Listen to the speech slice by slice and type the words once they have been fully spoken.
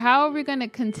How are we going to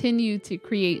continue to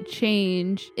create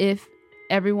change if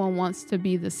everyone wants to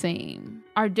be the same?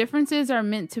 Our differences are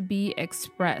meant to be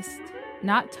expressed,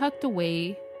 not tucked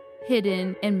away,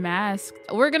 hidden, and masked.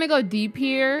 We're going to go deep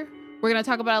here. We're going to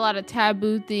talk about a lot of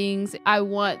taboo things. I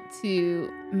want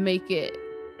to make it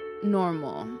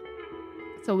normal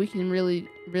so we can really,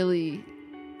 really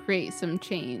create some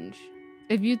change.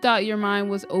 If you thought your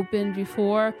mind was open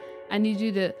before, I need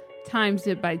you to times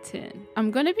it by 10.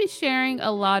 I'm going to be sharing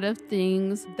a lot of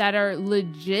things that are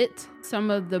legit,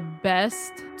 some of the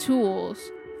best tools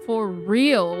for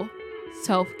real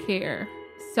self-care,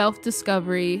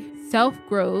 self-discovery,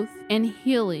 self-growth, and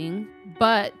healing,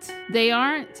 but they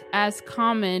aren't as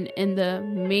common in the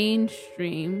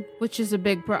mainstream, which is a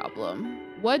big problem.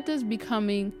 What does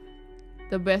becoming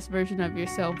the best version of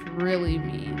yourself really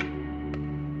mean?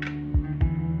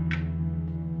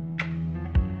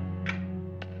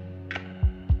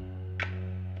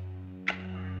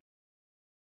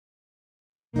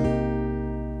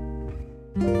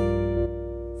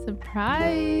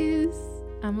 Surprise!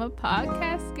 I'm a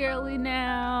podcast girly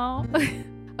now.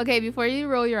 Okay, before you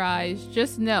roll your eyes,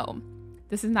 just know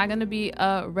this is not going to be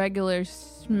a regular,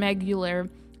 smegular,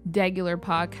 degular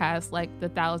podcast like the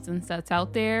thousands that's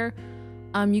out there.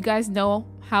 You guys know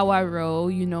how I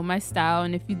roll. You know my style.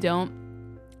 And if you don't,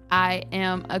 I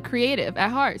am a creative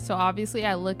at heart. So obviously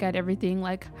I look at everything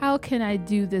like, how can I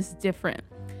do this different?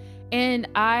 And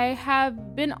I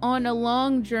have been on a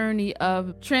long journey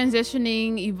of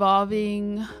transitioning,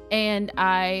 evolving, and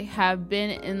I have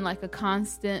been in like a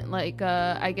constant,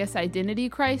 I guess, identity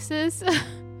crisis.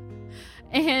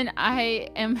 And I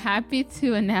am happy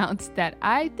to announce that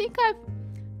I think I've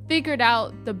figured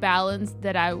out the balance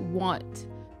that I want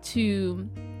to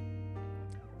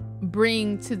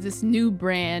bring to this new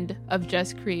brand of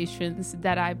Just Creations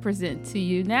that I present to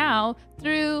you now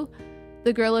through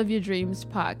the Girl of Your Dreams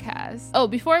podcast. Oh,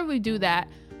 before we do that,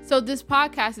 so this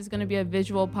podcast is going to be a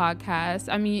visual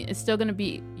podcast. I mean, you're still going to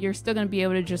be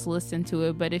able to just listen to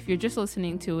it. But if you're just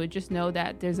listening to it, just know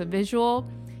that there's a visual,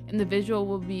 and the visual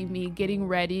will be me getting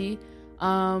ready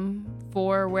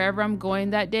for wherever I'm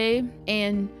going that day,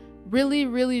 and really,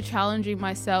 really challenging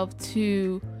myself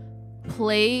to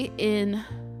play in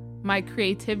my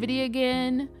creativity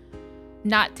again,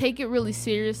 not take it really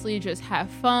seriously, just have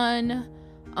fun.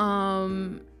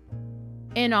 And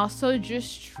also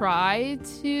just try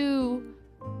to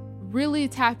really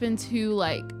tap into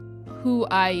like who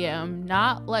I am,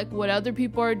 not like what other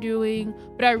people are doing,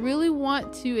 but I really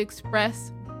want to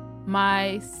express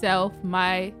myself,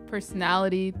 my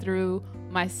personality through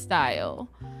my style.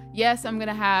 Yes, I'm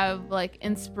gonna have like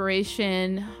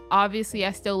inspiration. Obviously,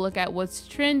 I still look at what's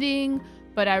trending,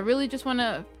 but I really just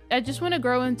wanna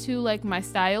grow into like my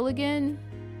style again.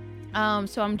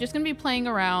 So I'm just going to be playing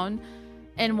around,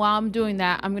 and while I'm doing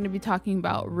that, I'm going to be talking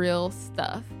about real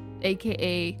stuff,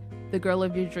 aka the girl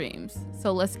of your dreams.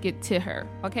 So let's get to her,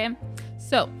 okay?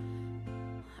 So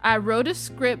I wrote a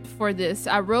script for this.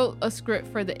 I wrote a script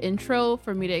for the intro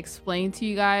for me to explain to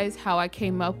you guys how I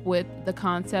came up with the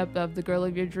concept of the girl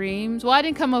of your dreams. Well, I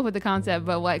didn't come up with the concept,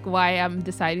 but like why I'm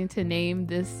deciding to name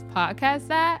this podcast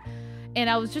that. And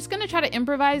I was just going to try to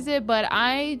improvise it, but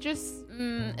I just...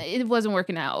 it wasn't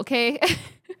working out, okay?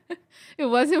 It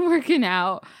wasn't working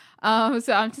out.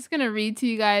 So I'm just going to read to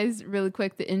you guys really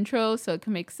quick the intro so it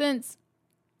can make sense.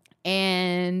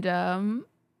 And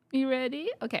you ready?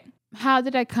 Okay. How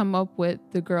did I come up with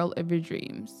the Girl of Your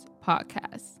Dreams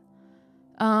podcast?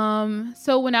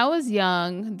 So when I was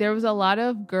young, there was a lot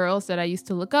of girls that I used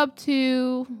to look up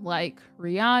to, like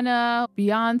Rihanna,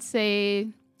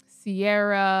 Beyonce,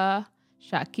 Sierra,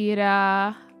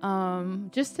 Shakira,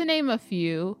 just to name a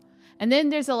few. And then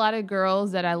there's a lot of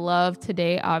girls that I love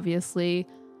today, obviously,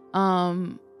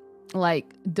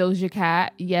 like Doja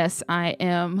Cat. Yes, I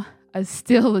am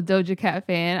still a Doja Cat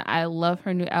fan. I love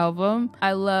her new album.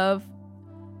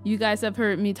 You guys have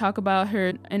heard me talk about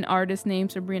her, an artist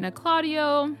named Sabrina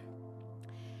Claudio.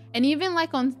 And even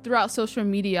like throughout social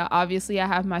media, obviously I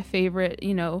have my favorite,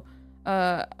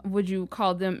 would you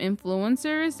call them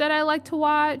influencers that I like to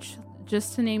watch?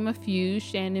 Just to name a few,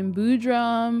 Shannon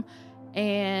Boodram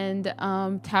and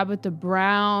Tabitha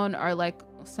Brown are like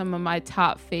some of my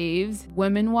top faves,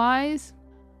 women-wise.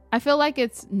 I feel like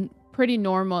it's pretty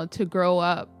normal to grow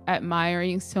up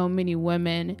admiring so many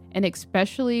women, and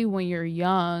especially when you're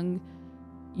young,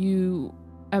 you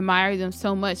admire them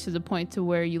so much to the point to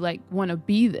where you like want to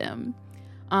be them.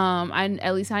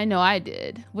 At least I know I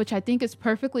did, which I think is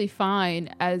perfectly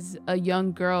fine as a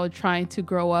young girl trying to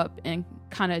grow up and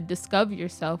kind of discover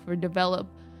yourself or develop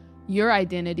your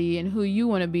identity and who you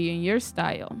want to be in your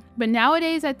style. But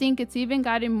nowadays, I think it's even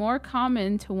gotten more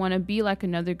common to want to be like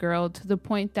another girl, to the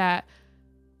point that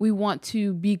we want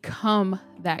to become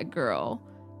that girl,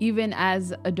 even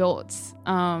as adults.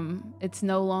 It's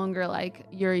no longer like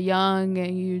you're young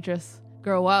and you just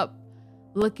grow up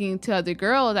looking to other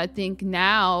girls. I think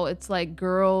now it's like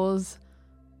girls,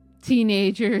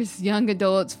 teenagers, young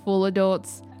adults, full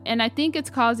adults. And I think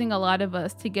it's causing a lot of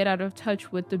us to get out of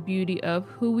touch with the beauty of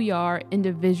who we are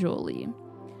individually.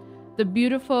 The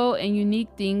beautiful and unique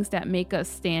things that make us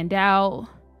stand out.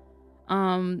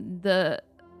 The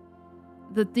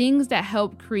things that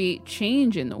help create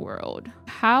change in the world.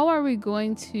 How are we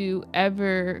going to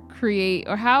ever create,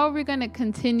 or how are we going to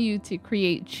continue to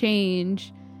create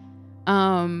change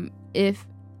if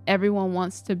everyone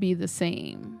wants to be the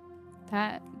same?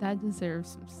 That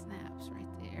deserves some snaps right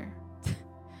there.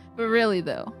 But really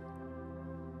though,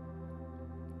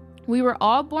 we were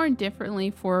all born differently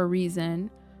for a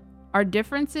reason. Our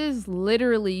differences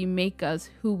literally make us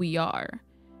who we are.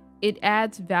 It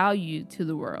adds value to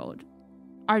the world.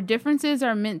 Our differences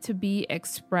are meant to be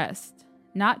expressed,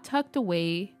 not tucked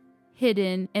away,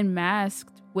 hidden, and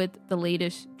masked with the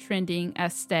latest trending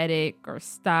aesthetic or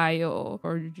style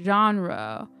or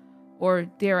genre, or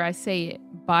dare I say it,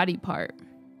 body part.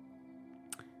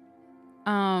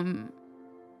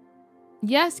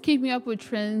 Yes, keeping up with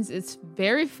trends is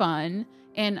very fun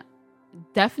and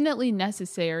definitely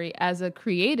necessary as a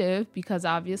creative, because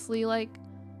obviously, like,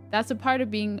 that's a part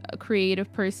of being a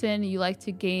creative person. You like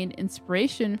to gain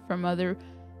inspiration from other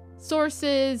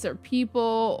sources or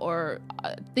people or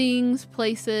things,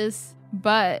 places.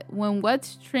 But when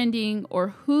what's trending or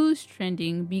who's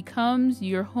trending becomes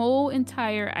your whole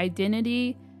entire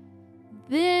identity,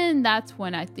 then that's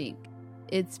when I think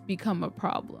it's become a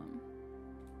problem.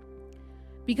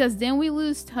 Because then we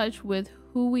lose touch with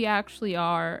who we actually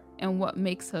are and what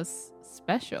makes us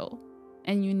special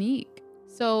and unique.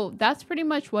 So that's pretty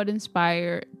much what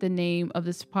inspired the name of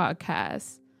this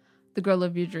podcast, The Girl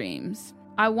of Your Dreams.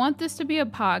 I want this to be a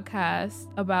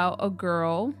podcast about a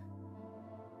girl,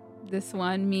 this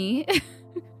one, me,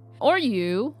 or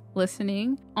you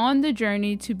listening, on the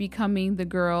journey to becoming the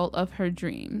girl of her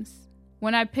dreams.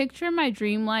 When I picture my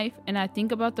dream life and I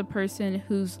think about the person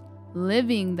who's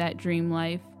living that dream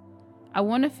life, I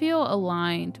want to feel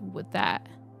aligned with that,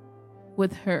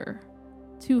 with her,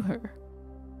 to her.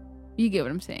 You get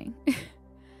what I'm saying?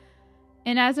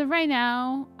 And as of right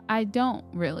now, I don't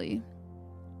really.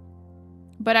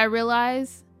 But I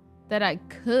realize that I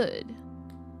could.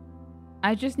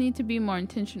 I just need to be more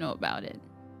intentional about it.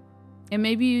 And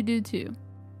maybe you do too.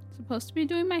 I'm supposed to be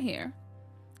doing my hair.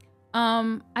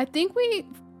 I think we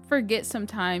forget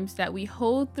sometimes that we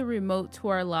hold the remote to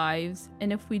our lives,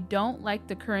 and if we don't like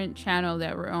the current channel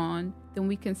that we're on, then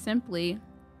we can simply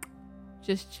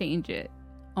just change it.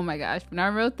 Oh my gosh,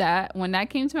 when that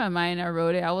came to my mind, I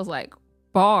wrote it, I was like,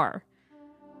 bar.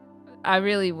 I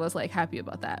really was like happy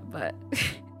about that, but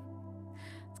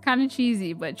it's kind of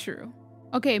cheesy, but true.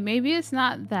 Okay, maybe it's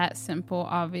not that simple,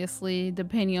 obviously,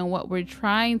 depending on what we're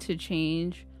trying to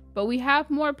change, but we have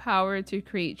more power to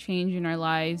create change in our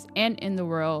lives and in the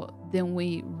world than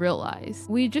we realize.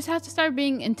 We just have to start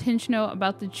being intentional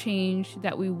about the change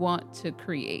that we want to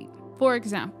create. For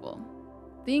example,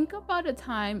 think about a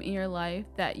time in your life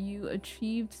that you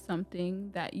achieved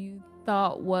something that you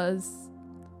thought was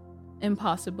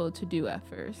impossible to do at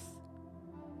first.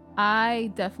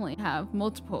 I definitely have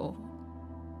multiple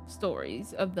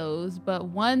stories of those,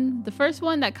 but the first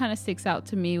one that kind of sticks out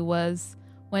to me was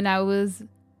when I was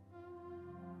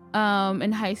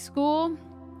in high school,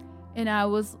 and I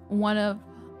was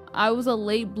a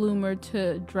late bloomer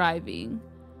to driving.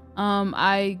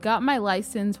 I got my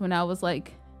license when I was I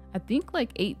think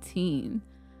 18,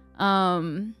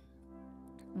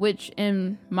 which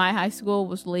in my high school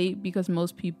was late because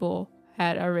most people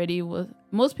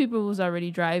was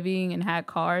already driving and had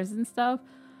cars and stuff.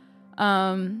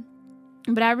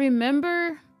 But I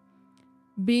remember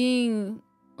being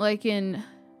in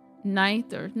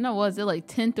 10th or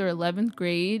 11th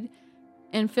grade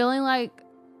and feeling like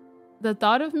the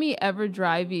thought of me ever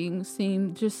driving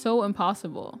seemed just so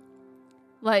impossible.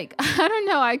 I don't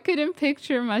know, I couldn't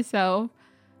picture myself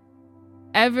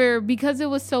ever, because it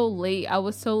was so late. I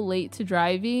was so late to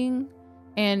driving,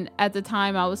 and at the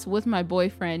time I was with my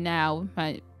boyfriend now,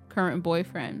 my current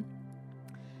boyfriend,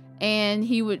 and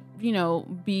he would,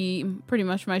 be pretty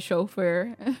much my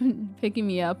chauffeur, picking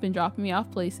me up and dropping me off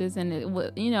places, and it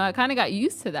was, I kind of got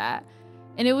used to that,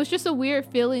 and it was just a weird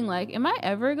feeling am I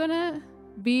ever gonna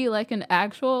be an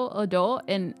actual adult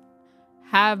and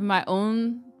have my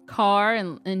own car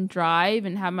and drive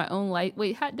and have my own Wait,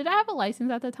 did I have a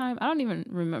license at the time? I don't even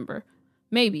remember.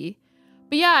 Maybe.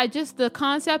 But yeah, just the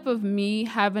concept of me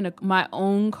having my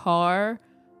own car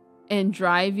and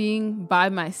driving by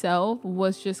myself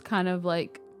was just kind of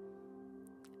like,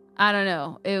 I don't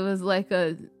know. It was like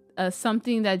a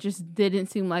something that just didn't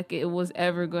seem like it was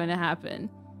ever going to happen.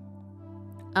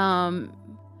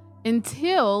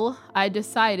 Until I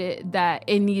decided that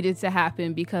it needed to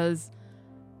happen because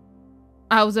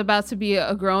I was about to be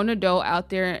a grown adult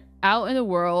out in the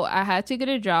world. I had to get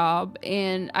a job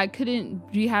and I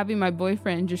couldn't be having my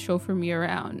boyfriend just chauffeur me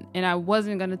around. And I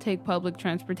wasn't going to take public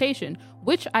transportation,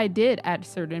 which I did at a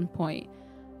certain point.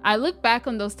 I look back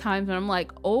on those times and I'm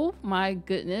like, oh my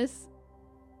goodness.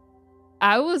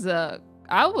 I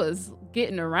was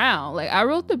getting around. Like, I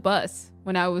rode the bus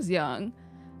when I was young.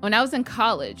 When I was in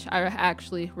college, I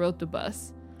actually rode the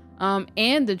bus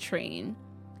and the train.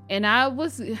 And I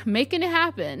was making it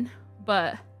happen.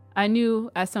 But I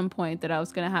knew at some point that I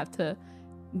was going to have to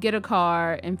get a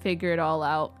car and figure it all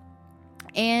out.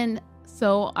 And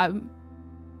so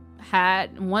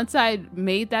once I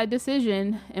made that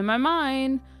decision in my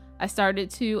mind, I started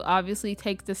to obviously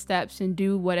take the steps and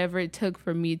do whatever it took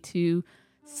for me to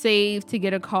save to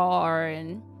get a car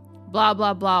and blah,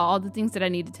 blah, blah, all the things that I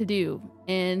needed to do.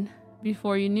 And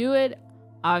before you knew it,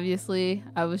 obviously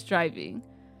I was driving.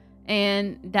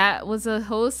 And that was a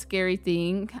whole scary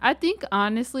thing. I think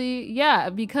honestly, yeah,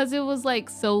 because it was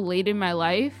like so late in my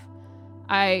life,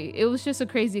 it was just a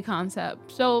crazy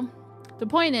concept. So the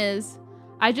point is,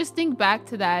 I just think back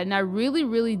to that and I really,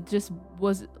 really just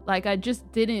was like, I just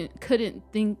couldn't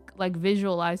think, like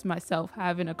visualize myself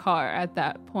having a car at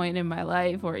that point in my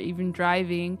life or even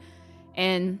driving.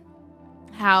 And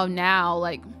how now,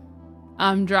 like,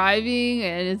 I'm driving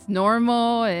and it's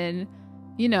normal and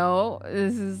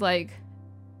this is like,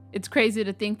 it's crazy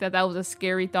to think that was a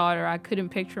scary thought or I couldn't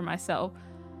picture myself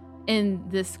in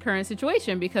this current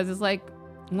situation because it's like,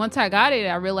 once I got it,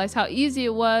 I realized how easy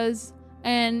it was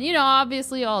and,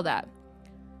 obviously all that.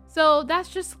 So that's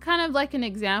just kind of like an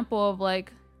example of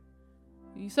like,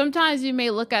 sometimes you may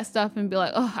look at stuff and be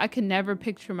like, oh, I could never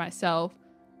picture myself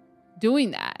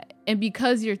doing that. And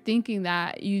because you're thinking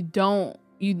that,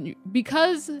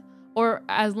 or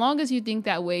as long as you think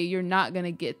that way, you're not going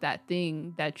to get that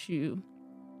thing that you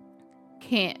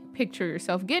can't picture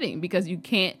yourself getting because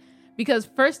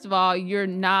first of all, you're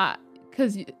not,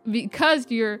 because you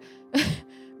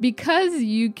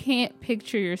can't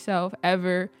picture yourself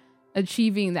ever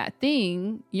achieving that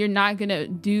thing, you're not going to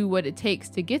do what it takes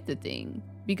to get the thing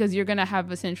because you're going to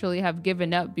have essentially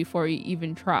given up before you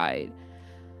even tried.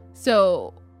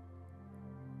 So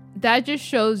that just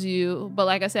shows you, but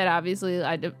like I said, obviously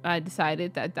I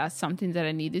decided that that's something that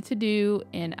I needed to do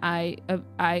and I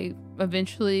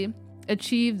eventually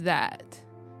achieved that.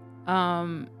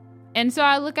 And so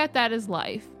I look at that as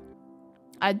life.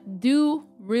 I do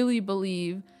really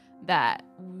believe that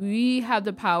we have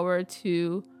the power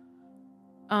to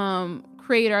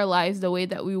create our lives the way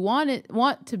that we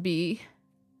want to be.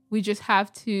 We just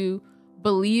have to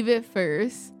believe it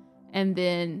first and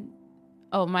then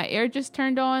my air just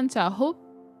turned on, so I hope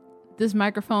this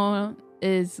microphone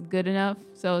is good enough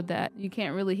so that you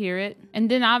can't really hear it. And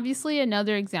then obviously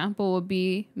another example would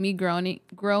be me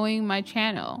growing my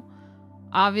channel.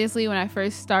 Obviously when I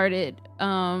first started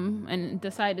and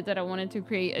decided that I wanted to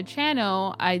create a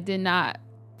channel, I did not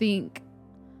think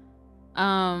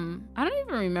I don't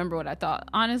even remember what I thought.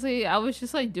 Honestly, I was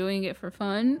just like doing it for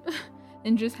fun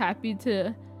and just happy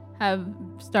to have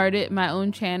started my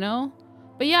own channel.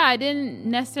 But yeah, I didn't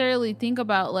necessarily think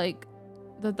about like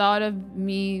the thought of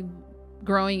me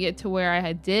growing it to where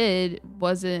I did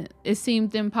it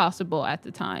seemed impossible at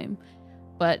the time.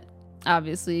 But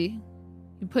obviously,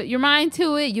 you put your mind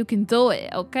to it, you can do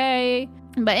it, okay?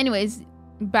 But anyways,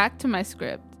 back to my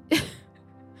script.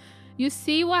 You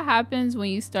see what happens when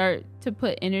you start to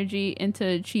put energy into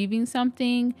achieving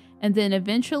something, and then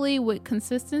eventually with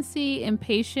consistency and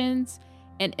patience,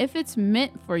 and if it's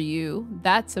meant for you,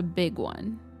 that's a big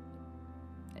one.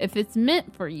 If it's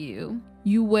meant for you,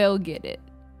 you will get it.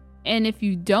 And if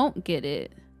you don't get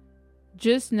it,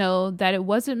 just know that it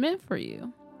wasn't meant for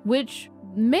you, which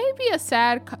may be a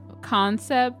sad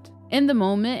concept in the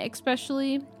moment,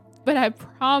 especially, but I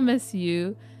promise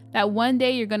you that one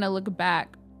day you're going to look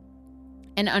back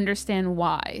and understand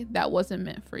why that wasn't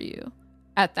meant for you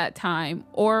at that time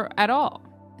or at all.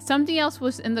 Something else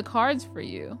was in the cards for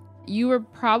you. You were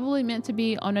probably meant to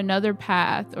be on another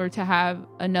path or to have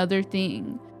another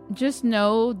thing. Just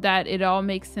know that it all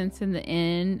makes sense in the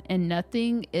end and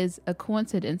nothing is a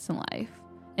coincidence in life.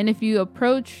 And if you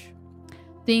approach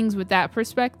things with that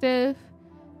perspective,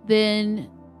 then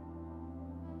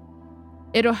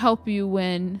it'll help you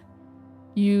when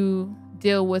you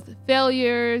deal with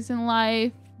failures in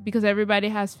life, because everybody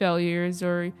has failures,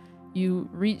 or you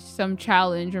reach some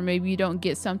challenge, or maybe you don't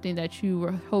get something that you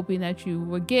were hoping that you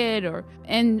would get.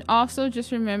 And also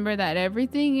just remember that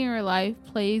everything in your life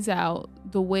plays out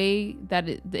the way that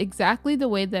exactly the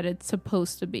way that it's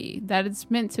supposed to be, that it's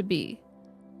meant to be.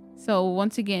 So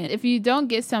once again, if you don't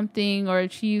get something or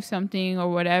achieve something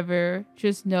or whatever,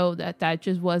 just know that that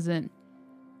just wasn't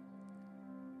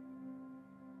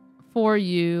for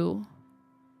you,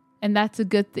 and that's a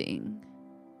good thing.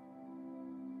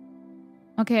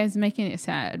 Okay, it's making it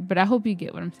sad, but I hope you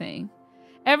get what I'm saying.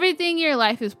 Everything in your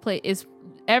life is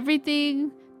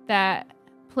everything that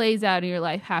plays out in your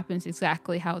life happens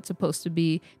exactly how it's supposed to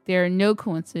be. There are no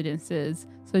coincidences.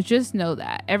 So just know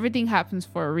that everything happens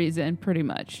for a reason, pretty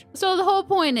much. So the whole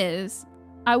point is,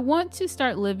 I want to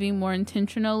start living more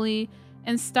intentionally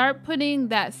and start putting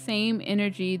that same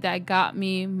energy that got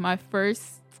me my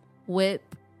first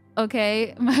whip,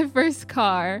 okay, my first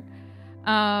car,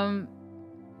 and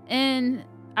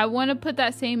I want to put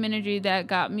that same energy that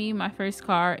got me my first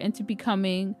car into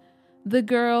becoming the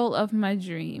girl of my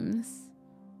dreams.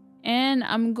 And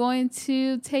I'm going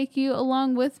to take you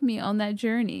along with me on that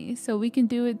journey so we can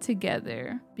do it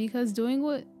together. Because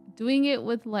doing it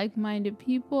with like-minded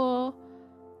people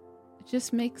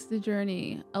just makes the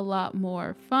journey a lot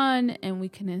more fun, and we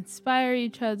can inspire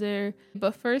each other.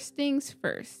 But first things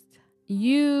first,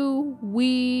 you,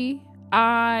 we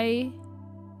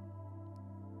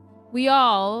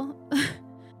all,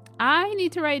 I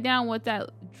need to write down what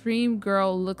that dream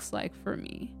girl looks like for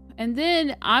me. And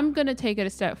then I'm going to take it a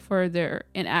step further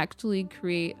and actually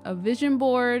create a vision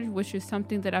board, which is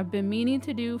something that I've been meaning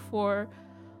to do for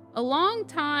a long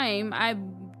time. I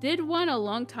did one a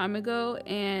long time ago,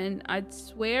 and I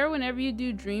swear whenever you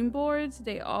do dream boards,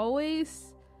 they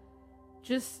always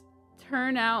just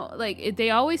turn out like they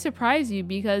always surprise you,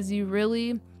 because you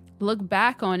really look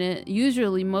back on it.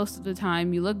 Usually most of the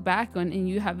time you look back on it and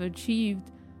you have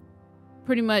achieved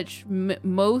pretty much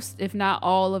most, if not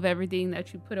all, of everything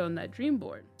that you put on that dream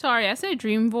board. Sorry, I said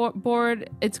dream board.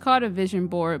 It's called a vision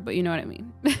board, but you know what I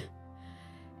mean.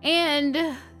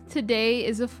 And today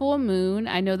is a full moon.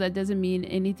 I know that doesn't mean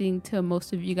anything to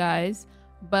most of you guys,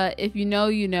 but if you know,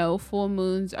 you know, full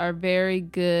moons are very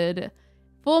good.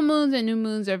 Full moons and new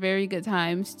moons are very good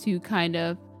times to kind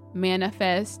of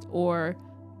manifest or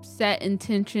set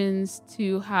intentions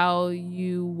to how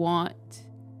you want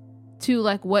to,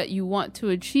 like, what you want to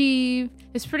achieve.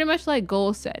 It's pretty much like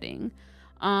goal setting,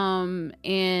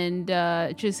 and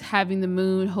just having the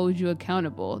moon hold you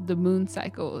accountable, the moon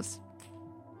cycles.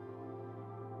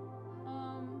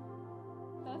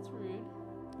 That's rude.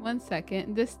 1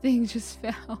 second, this thing just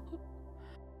fell.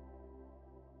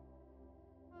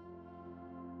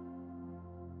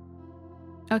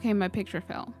 Okay, my picture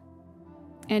fell.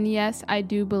 And yes, I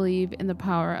do believe in the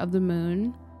power of the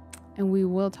moon, and we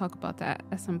will talk about that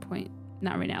at some point.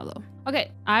 Not right now though.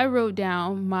 Okay, I wrote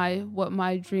down what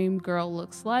my dream girl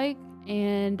looks like,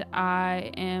 and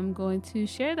I am going to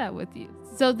share that with you.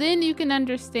 So then you can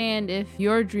understand if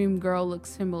your dream girl looks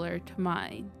similar to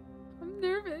mine. I'm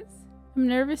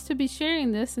nervous to be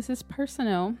sharing this. This is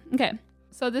personal. Okay,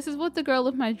 so this is what the girl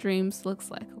of my dreams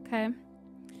looks like, okay?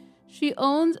 She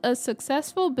owns a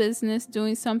successful business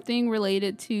doing something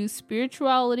related to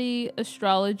spirituality,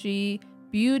 astrology,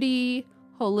 beauty,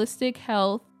 holistic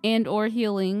health and or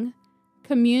healing,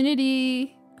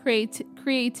 community,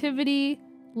 creativity,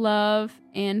 love,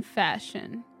 and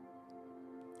fashion.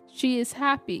 She is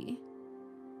happy.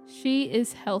 She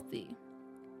is healthy.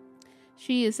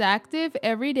 She is active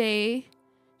every day.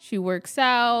 She works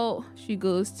out. She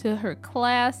goes to her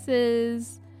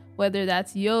classes, whether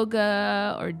that's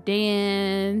yoga or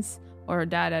dance or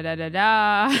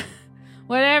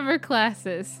whatever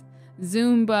classes,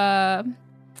 Zumba.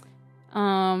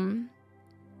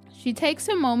 She takes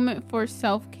a moment for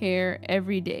self-care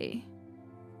every day.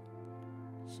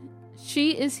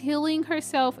 She is healing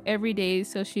herself every day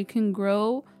so she can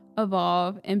grow,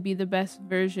 evolve, and be the best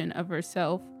version of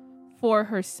herself for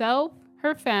herself,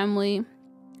 her family,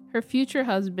 her future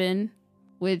husband,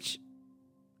 which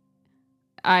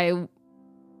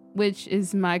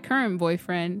is my current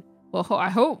boyfriend. Well, I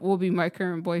hope will be my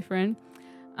current boyfriend.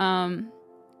 And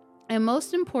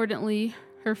most importantly,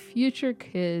 her future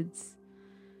kids.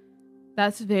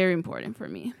 That's very important for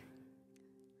me.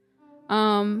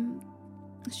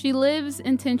 She lives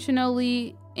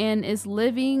intentionally and is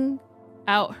living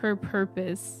out her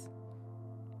purpose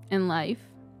in life.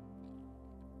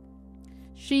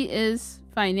 She is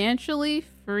financially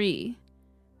free.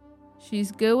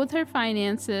 She's good with her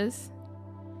finances.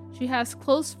 She has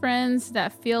close friends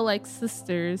that feel like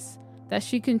sisters that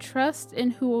she can trust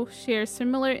and who will share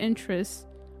similar interests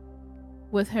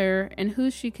with her and who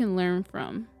she can learn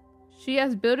from. She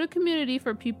has built a community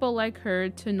for people like her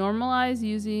to normalize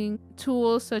using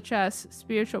tools such as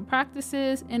spiritual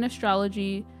practices and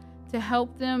astrology to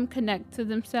help them connect to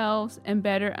themselves and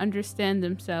better understand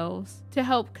themselves, to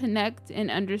help connect and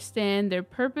understand their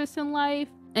purpose in life,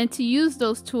 and to use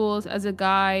those tools as a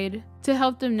guide to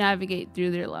help them navigate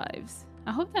through their lives.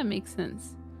 I hope that makes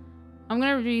sense. I'm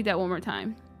going to read that one more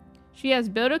time. She has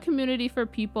built a community for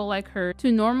people like her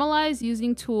to normalize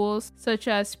using tools such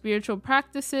as spiritual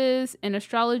practices and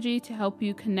astrology to help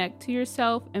you connect to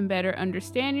yourself and better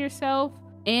understand yourself,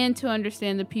 and to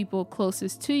understand the people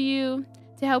closest to you,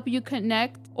 to help you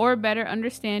connect or better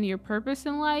understand your purpose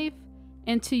in life,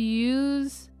 and to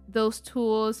use those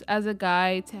tools as a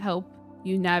guide to help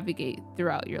you navigate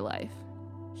throughout your life.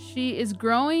 She is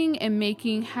growing and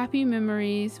making happy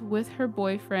memories with her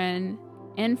boyfriend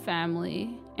and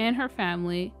family and her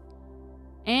family,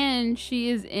 and she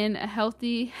is in a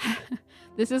healthy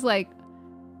this is like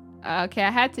okay,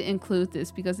 I had to include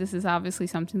this because this is obviously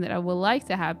something that I would like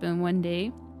to happen one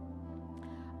day.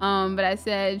 But I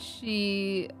said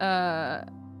she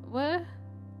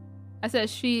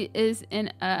she is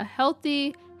in a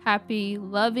healthy, happy,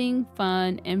 loving,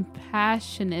 fun, and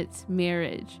passionate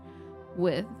marriage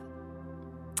with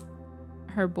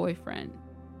her boyfriend.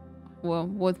 Well,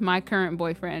 with my current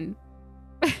boyfriend.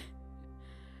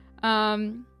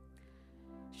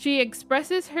 She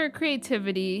expresses her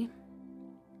creativity.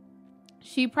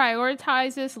 She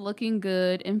prioritizes looking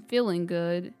good and feeling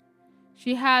good.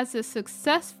 She has a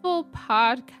successful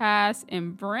podcast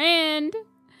and brand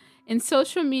in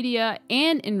social media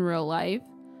and in real life.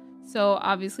 So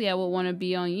obviously I would want to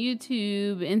be on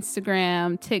YouTube,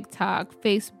 Instagram, TikTok,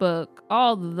 Facebook,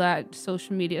 all of that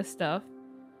social media stuff.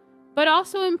 But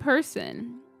also in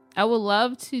person. I would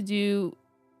love to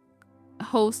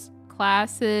host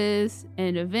classes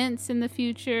and events in the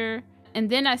future. And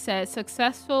then I said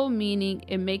successful, meaning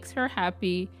it makes her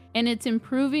happy and it's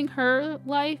improving her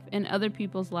life and other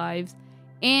people's lives.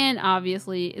 And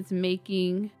obviously it's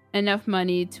making enough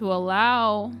money to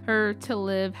allow her to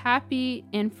live happy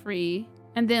and free.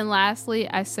 And then lastly,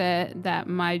 I said that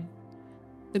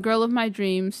the girl of my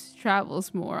dreams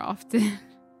travels more often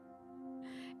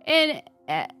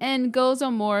and goes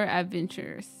on more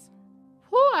adventures.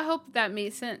 Whew, I hope that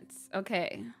made sense.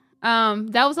 Okay.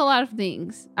 That was a lot of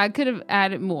things. I could have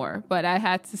added more, but I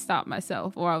had to stop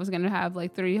myself or I was going to have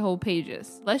like 3 whole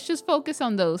pages. Let's just focus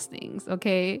on those things.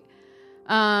 Okay.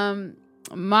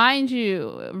 Mind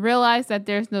you, realize that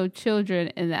there's no children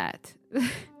in that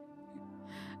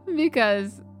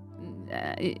because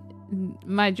the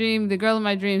girl of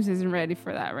my dreams isn't ready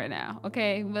for that right now.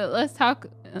 Okay. But let's talk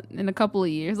in a couple of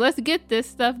years. Let's get this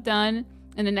stuff done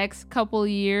in the next couple of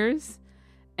years.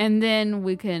 And then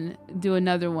we can do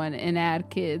another one and add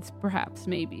kids, perhaps,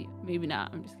 maybe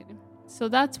not. I'm just kidding. So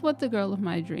that's what the girl of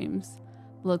my dreams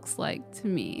looks like to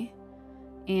me.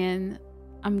 And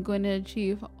I'm going to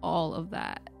achieve all of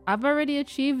that. I've already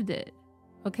achieved it.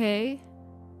 Okay?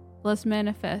 Let's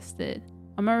manifest it.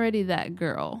 I'm already that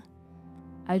girl.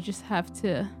 I just have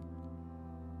to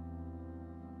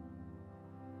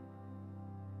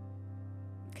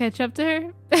catch up to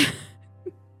her.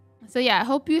 So yeah, I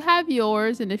hope you have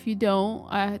yours. And if you don't,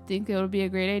 I think it'll be a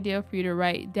great idea for you to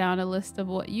write down a list of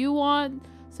what you want.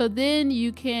 So then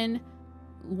you can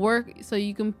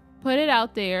you can put it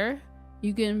out there.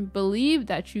 You can believe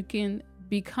that you can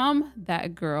become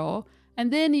that girl. And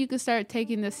then you can start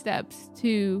taking the steps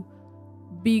to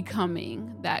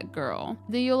becoming that girl.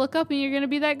 Then you'll look up and you're going to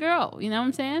be that girl. You know what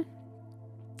I'm saying?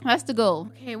 That's the goal.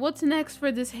 Okay, what's next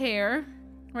for this hair?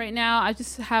 Right now, I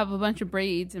just have a bunch of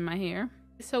braids in my hair.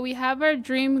 So we have our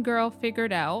dream girl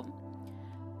figured out.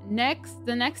 The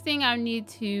next thing I need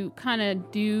to kind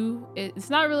of do, it's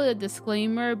not really a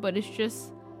disclaimer, but it's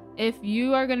just if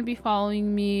you are going to be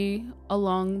following me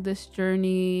along this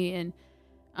journey and,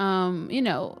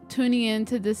 tuning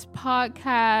into this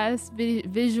podcast,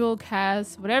 visual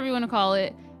cast, whatever you want to call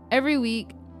it, every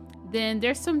week, then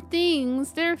there are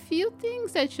a few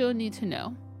things that you'll need to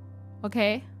know.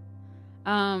 Okay?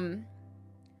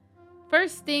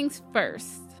 First things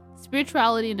first,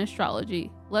 spirituality and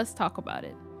astrology. Let's talk about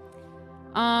it.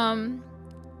 I'm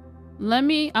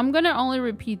going to only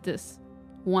repeat this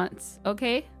once,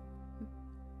 okay?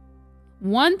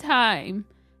 One time,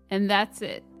 and that's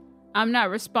it. I'm not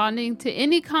responding to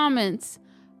any comments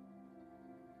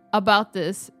about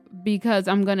this because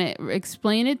I'm going to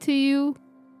explain it to you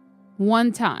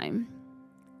one time.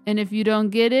 And if you don't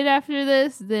get it after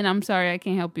this, then I'm sorry, I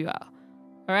can't help you out.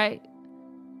 All right?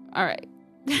 All right.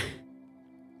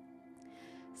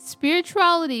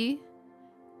 Spirituality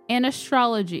and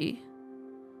astrology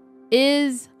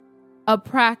is a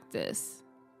practice.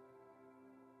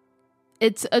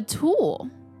 It's a tool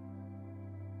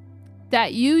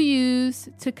that you use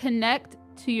to connect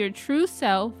to your true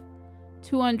self,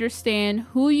 to understand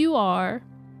who you are,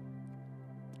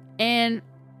 and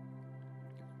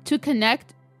to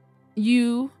connect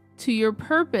you to your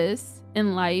purpose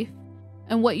in life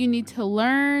and what you need to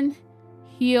learn,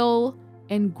 heal,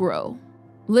 and grow.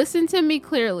 Listen to me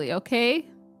clearly, okay?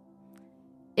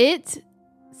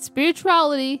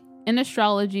 Spirituality and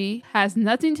astrology has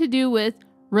nothing to do with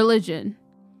religion.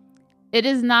 It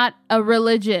is not a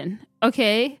religion,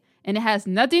 okay? And it has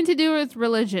nothing to do with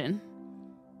religion.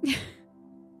 You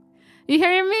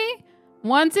hear me?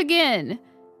 Once again,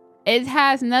 it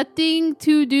has nothing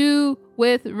to do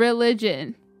with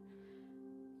religion.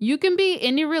 You can be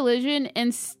any religion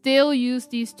and still use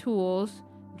these tools,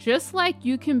 just like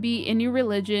you can be any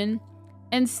religion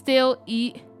and still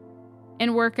eat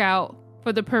and work out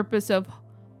for the purpose of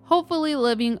hopefully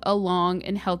living a long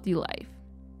and healthy life.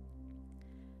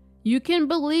 You can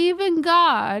believe in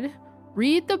God,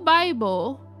 read the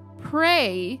Bible,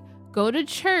 pray, go to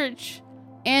church,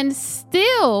 and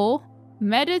still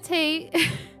meditate,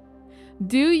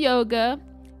 do yoga,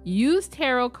 use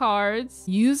tarot cards,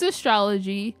 use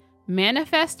astrology,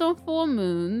 manifest on full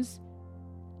moons,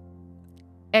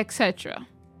 etc.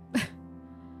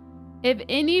 If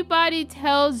anybody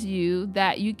tells you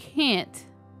that you can't,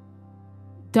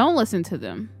 don't listen to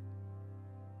them.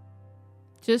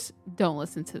 Just don't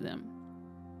listen to them.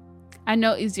 I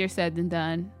know easier said than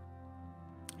done,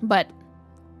 but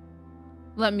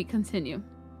let me continue,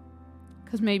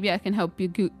 because maybe I can help you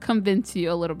convince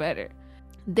you a little better.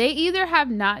 They either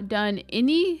have not done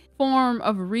any form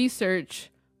of research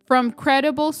from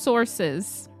credible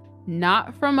sources,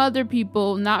 not from other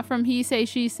people, not from he say,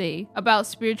 she say, about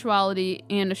spirituality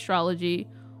and astrology,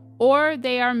 or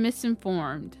they are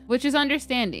misinformed, which is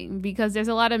understanding because there's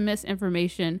a lot of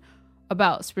misinformation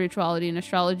about spirituality and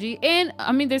astrology. And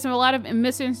I mean, there's a lot of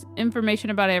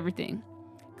misinformation about everything,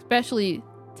 especially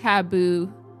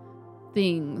taboo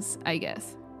things, I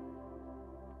guess.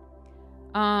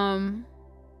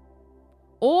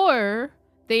 Or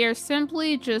they are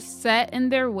simply just set in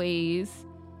their ways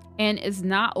and is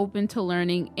not open to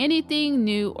learning anything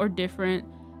new or different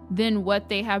than what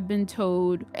they have been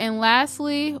told. And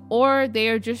lastly, or they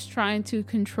are just trying to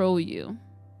control you,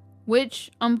 which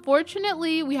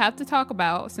unfortunately we have to talk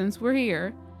about since we're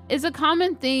here, is a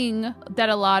common thing that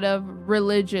a lot of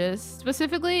religious,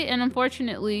 specifically and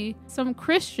unfortunately some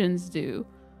Christians do,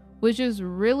 which is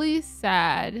really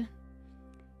sad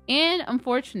and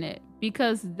unfortunate,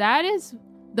 because that is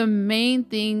the main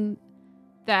thing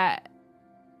that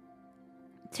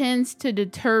tends to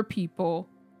deter people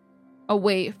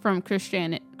away from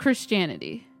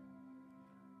Christianity.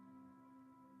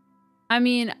 I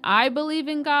mean, I believe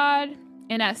in God,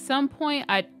 and at some point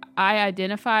I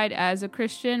identified as a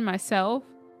Christian myself,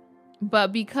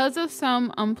 but because of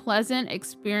some unpleasant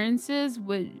experiences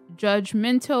with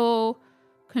judgmental,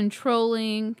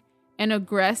 controlling, and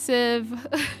aggressively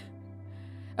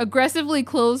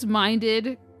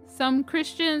closed-minded some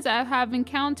Christians I have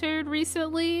encountered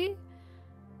recently,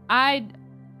 I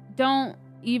don't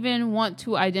even want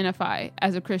to identify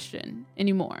as a Christian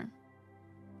anymore.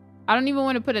 I don't even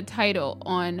want to put a title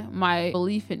on my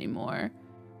belief anymore,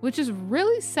 which is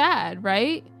really sad,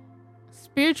 right?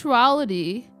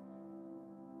 Spirituality,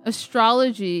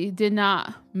 astrology did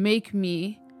not make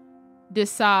me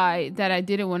decide that I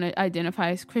didn't want to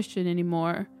identify as Christian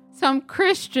anymore. Some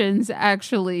Christians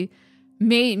actually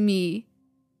made me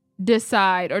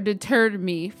decide, or deterred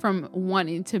me from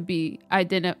wanting to be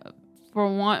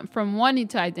from wanting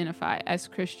to identify as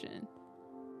Christian.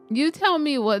 You tell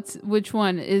me which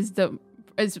one is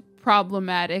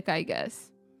problematic, I guess.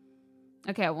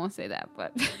 Okay, I won't say that,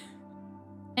 but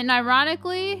and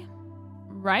ironically,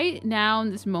 right now in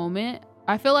this moment,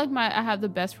 I feel like I have the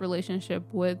best relationship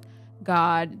with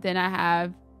God than I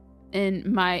have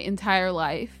in my entire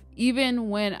life. Even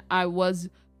when I was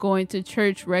going to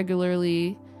church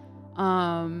regularly,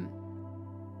 and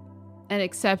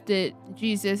accepted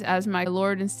Jesus as my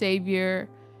Lord and Savior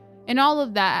and all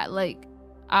of that, like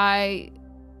I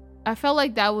felt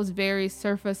like that was very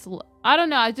surface. I don't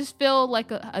know. I just feel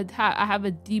like I have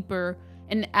a deeper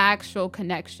and actual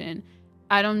connection.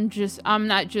 I'm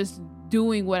not just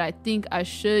doing what I think I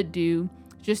should do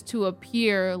just to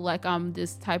appear like I'm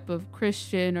this type of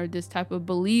Christian or this type of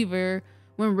believer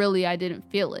when really I didn't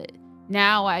feel it.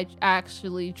 Now I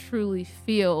actually truly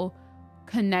feel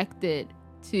connected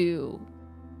to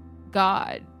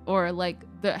God or like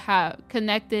have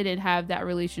connected and have that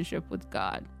relationship with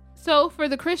God. So for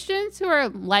the Christians who are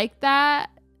like that,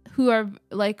 who are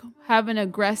like have an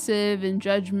aggressive and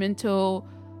judgmental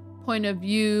point of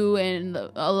view, and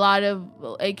a lot of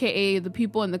AKA the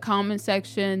people in the comment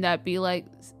section that be like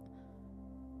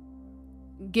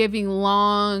giving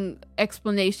long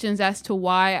explanations as to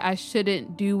why I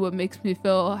shouldn't do what makes me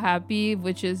feel happy,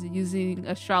 which is using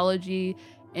astrology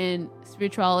and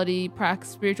spirituality,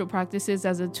 spiritual practices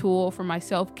as a tool for my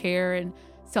self-care and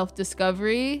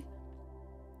self-discovery.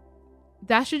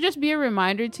 That should just be a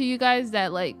reminder to you guys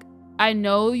that, like, I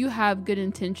know you have good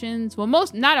intentions. Well,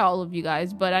 not all of you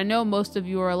guys, but I know most of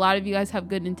you, or a lot of you guys, have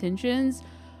good intentions,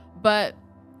 but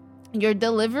your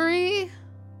delivery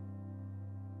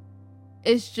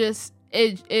is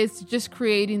it's just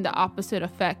creating the opposite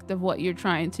effect of what you're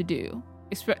trying to do.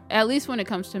 At least when it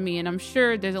comes to me, and I'm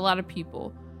sure there's a lot of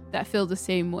people that feel the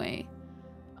same way.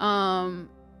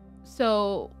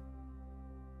 So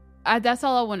that's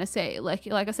all I want to say. Like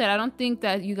I said, I don't think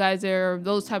that you guys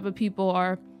those type of people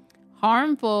are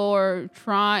harmful or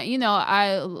trying,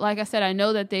 like I said, I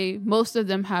know that most of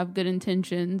them have good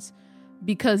intentions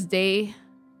because they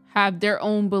have their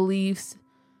own beliefs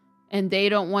and they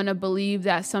don't want to believe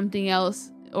that something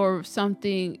else or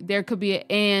something, there could be an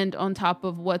and on top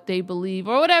of what they believe,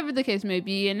 or whatever the case may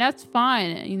be. And that's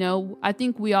fine. I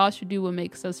think we all should do what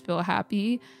makes us feel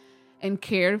happy and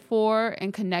cared for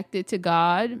and connected to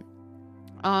God.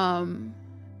 And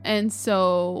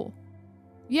so,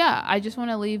 yeah, I just want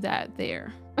to leave that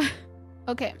there.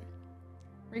 Okay.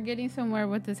 We're getting somewhere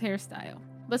with this hairstyle.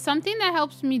 But something that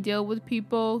helps me deal with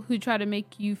people who try to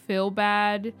make you feel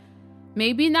bad,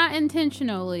 maybe not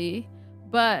intentionally,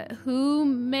 but who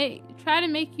may try to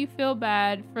make you feel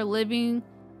bad for living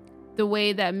the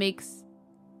way that makes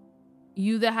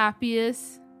you the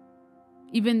happiest,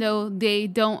 even though they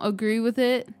don't agree with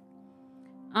it,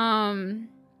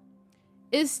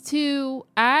 is to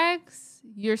ask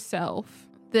yourself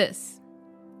this: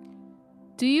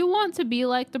 do you want to be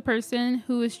like the person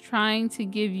who is trying to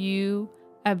give you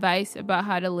advice about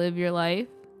how to live your life?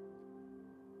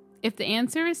 If the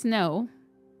answer is no,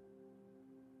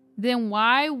 then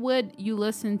why would you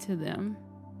listen to them?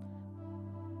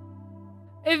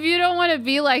 If you don't want to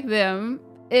be like them,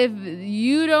 if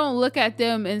you don't look at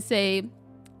them and say,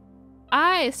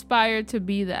 I aspire to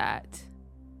be that,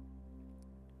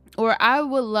 or I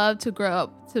would love to grow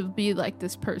up to be like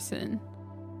this person,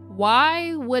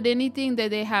 why would anything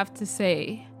that they have to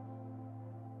say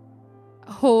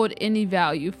hold any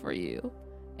value for you?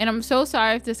 And I'm so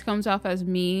sorry if this comes off as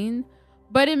mean,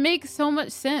 but it makes so much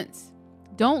sense.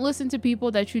 Don't listen to people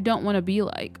that you don't want to be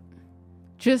like.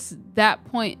 Just that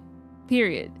point,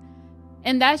 period.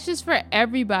 And that's just for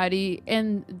everybody.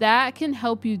 And that can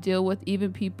help you deal with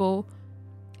even people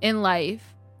in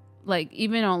life, like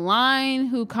even online,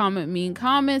 who comment mean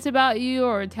comments about you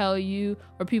or tell you,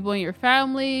 or people in your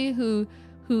family who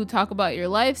talk about your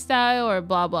lifestyle or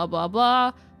blah, blah, blah,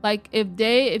 blah. Like if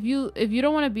you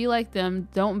don't want to be like them,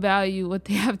 don't value what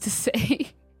they have to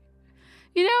say.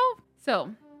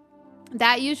 So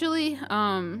that usually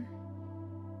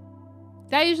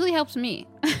helps me.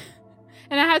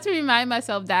 And I have to remind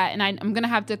myself that, and I'm going to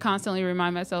have to constantly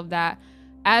remind myself that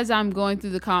as I'm going through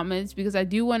the comments, because I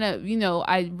do want to,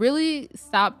 I really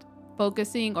stopped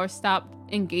focusing or stopped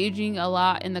engaging a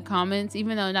lot in the comments,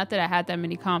 even though not that I had that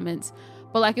many comments,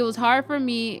 but like it was hard for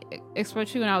me,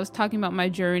 especially when I was talking about my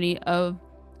journey of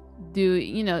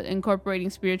incorporating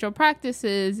spiritual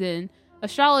practices and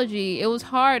astrology. It was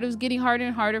hard. It was getting harder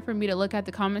and harder for me to look at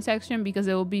the comment section because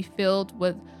it will be filled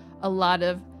with a lot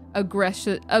of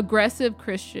aggressive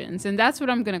Christians, and that's what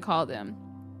I'm going to call them,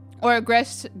 or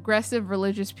aggressive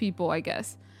religious people, I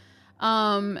guess.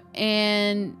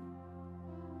 And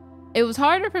it was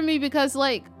harder for me because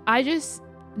I just,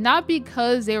 not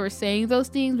because they were saying those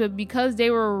things, but because they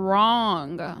were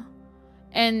wrong.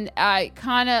 And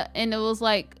it was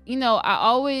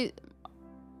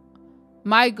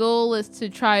my goal is to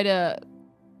try to,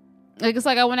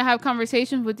 I want to have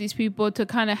conversations with these people to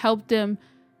kind of help them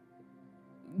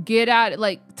get out,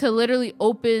 to literally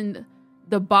open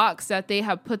the box that they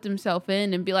have put themselves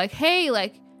in and be like, hey,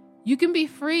 you can be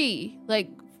free,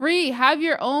 have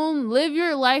your own, live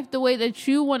your life the way that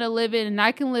you want to live it, and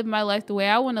I can live my life the way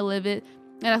I want to live it.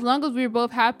 And as long as we're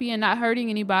both happy and not hurting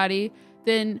anybody,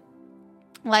 then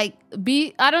I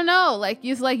don't know,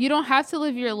 you don't have to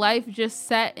live your life just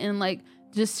set in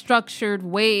just structured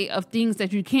way of things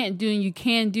that you can't do and you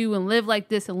can do, and live like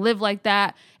this and live like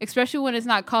that, especially when it's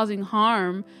not causing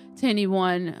harm to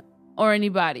anyone or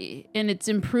anybody, and it's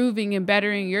improving and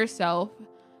bettering yourself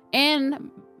and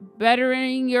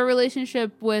bettering your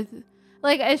relationship with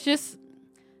Like, it's just,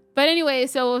 but anyway,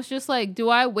 so it's just like, do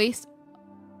I waste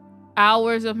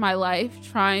hours of my life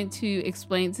trying to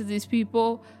explain to these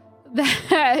people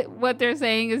that what they're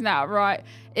saying is not right,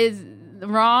 is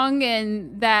wrong,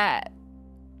 and that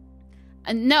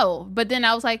no. But then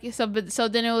I was like, so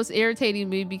then it was irritating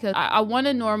me because I want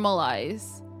to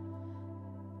normalize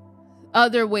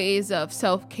other ways of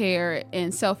self-care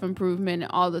and self-improvement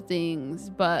and all the things,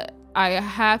 but I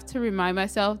have to remind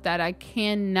myself that I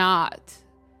cannot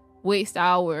waste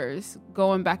hours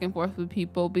going back and forth with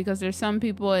people, because there's some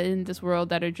people in this world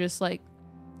that are just like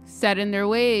set in their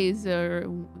ways or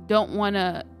don't want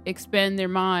to expand their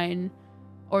mind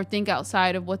or think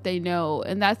outside of what they know,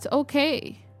 and that's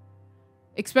okay,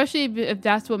 especially if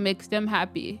that's what makes them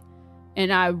happy,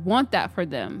 and I want that for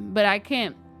them. But I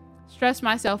can't stress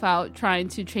myself out trying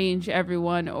to change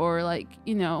everyone or like,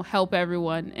 you know, help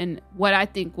everyone and what I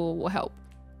think will help.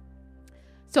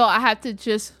 So I have to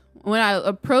just, when I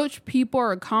approach people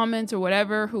or comments or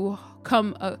whatever who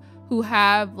come who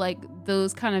have like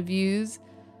those kind of views,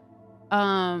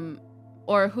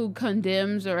 or who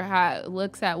condemns or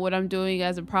looks at what I'm doing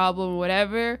as a problem or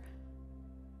whatever,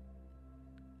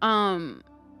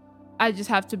 I just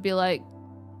have to be like,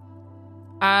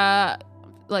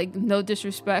 like, no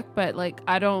disrespect, but like,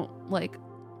 I don't, like,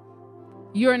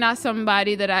 you're not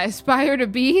somebody that I aspire to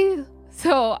be,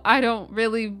 so I don't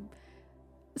really,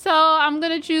 so I'm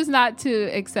gonna choose not to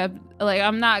accept, like,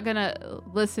 I'm not gonna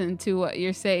listen to what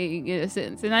you're saying in a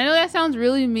sense. And I know that sounds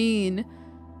really mean,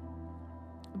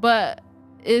 but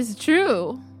it's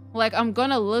true. Like, I'm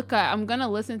gonna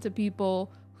listen to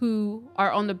people who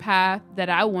are on the path that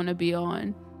I want to be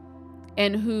on,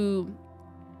 and who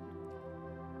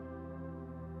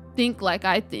think like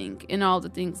I think and all the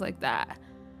things like that,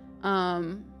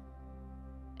 and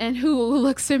who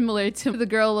look similar to the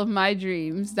girl of my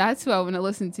dreams. That's who I want to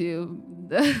listen to.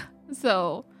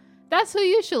 So that's who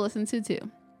you should listen to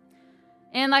too.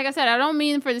 And like I said, I don't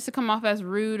mean for this to come off as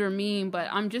rude or mean, but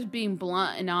I'm just being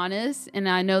blunt and honest, and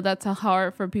I know that's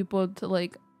hard for people to,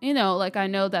 like, you know, like, I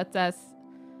know that's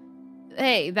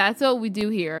hey, that's what we do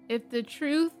here. If the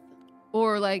truth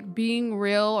or like being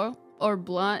real or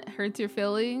blunt hurts your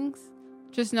feelings,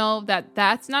 just know that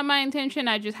that's not my intention.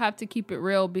 I just have to keep it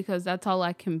real because that's all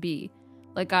I can be.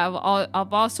 Like, I've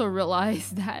also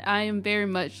realized that I am very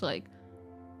much like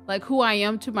who I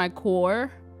am to my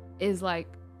core is like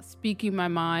speaking my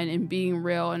mind and being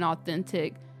real and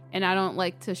authentic, and I don't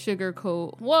like to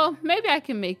sugarcoat. Well, maybe I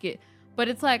can make it, but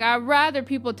it's like, I'd rather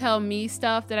people tell me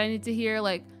stuff that I need to hear,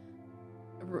 like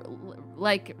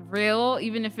real,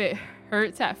 even if it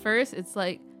hurts at first. It's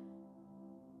like,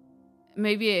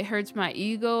 maybe it hurts my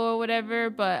ego or whatever,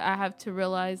 but I have to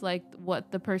realize like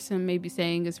what the person may be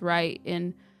saying is right.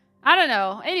 And I don't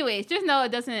know. Anyways, just know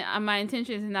it doesn't, my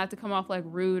intention is not to come off like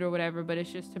rude or whatever, but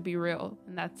it's just to be real.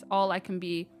 And that's all I can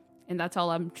be. And that's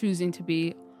all I'm choosing to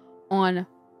be on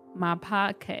my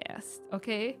podcast.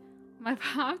 Okay? My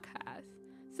podcast.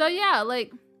 So yeah,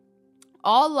 like,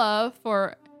 all love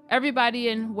for everybody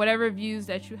and whatever views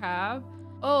that you have.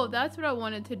 Oh, that's what I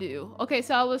wanted to do. Okay,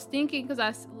 so I was thinking, because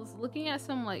I was looking at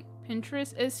some like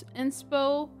Pinterest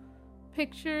inspo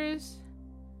pictures.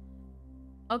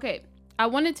 Okay, I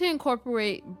wanted to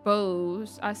incorporate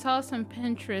bows. I saw some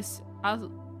Pinterest.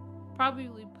 I'll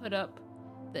probably put up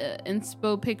the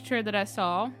inspo picture that I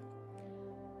saw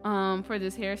for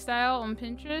this hairstyle on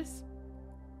Pinterest.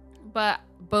 But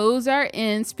bows are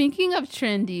in. Speaking of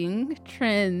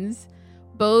trends,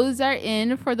 bows are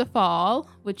in for the fall,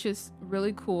 which is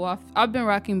really cool. I've been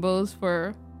rocking bows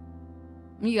for,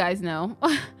 you guys know,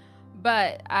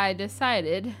 but I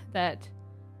decided that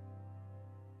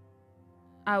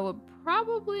I would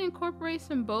probably incorporate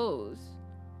some bows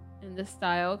in this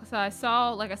style, because I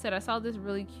saw, like I said, I saw this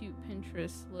really cute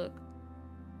Pinterest look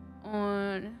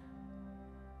on,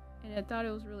 and I thought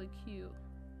it was really cute,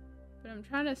 but I'm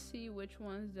trying to see which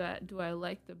ones do I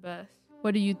like the best.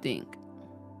 What do you think?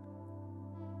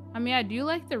 I mean, I do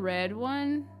like the red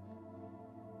one,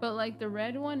 but like the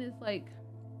red one is like,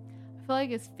 I feel like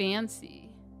it's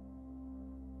fancy.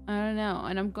 I don't know.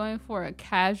 And I'm going for a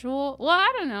casual. Well,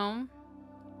 I don't know.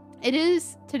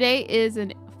 Today is a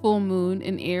full moon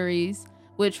in Aries,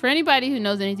 which for anybody who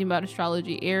knows anything about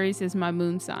astrology, Aries is my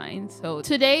moon sign. So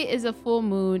today is a full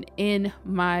moon in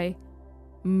my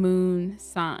moon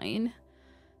sign.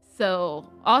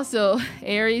 So also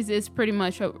Aries is pretty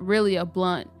much really a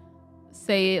blunt,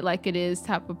 say it like it is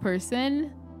type of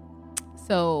person.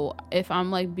 So if I'm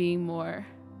like being more,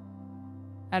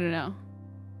 I don't know.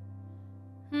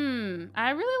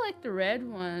 I really like the red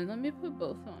one. Let me put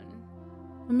both on.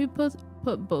 Let me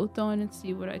put both on and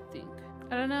see what I think.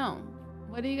 I don't know.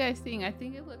 What do you guys think? I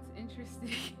think it looks interesting.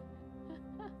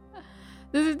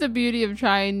 This is the beauty of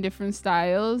trying different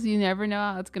styles. You never know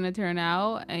how it's gonna turn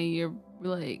out, and you're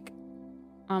like,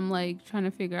 I'm like trying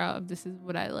to figure out if this is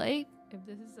what I like, if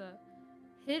this is a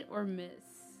hit or miss.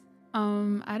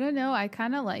 I don't know. I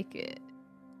kind of like it.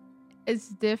 It's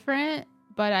different,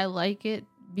 but I like it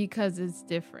because it's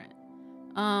different.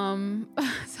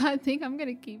 So I think I'm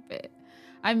gonna keep it.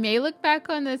 I may look back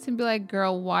on this and be like,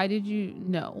 girl, why did you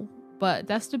know? But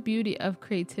that's the beauty of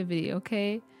creativity,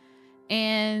 okay?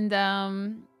 And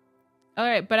all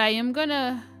right, but I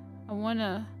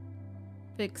wanna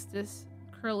fix this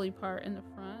curly part in the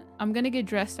front. I'm gonna get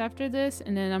dressed after this,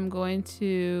 and then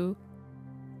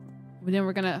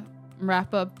we're gonna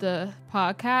wrap up the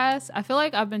podcast. I feel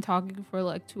like I've been talking for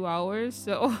like 2 hours,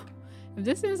 so if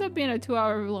this ends up being a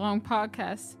 2-hour long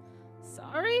podcast,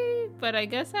 sorry, but I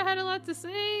guess I had a lot to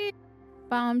say.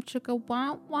 Bam chicka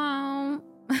wow wow.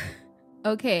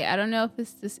 Okay, I don't know if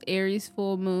it's this Aries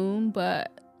full moon,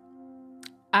 but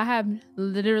I have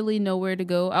literally nowhere to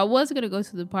go. I was gonna go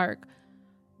to the park,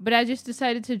 but I just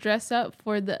decided to dress up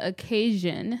for the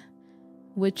occasion,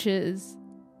 which is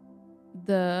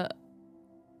the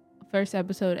first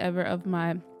episode ever of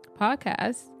my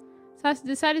podcast. So I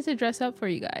decided to dress up for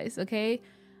you guys, okay?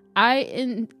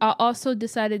 I also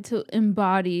decided to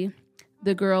embody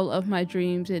the girl of my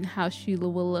dreams and how she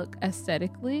will look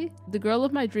aesthetically. The girl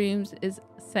of my dreams is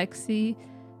sexy,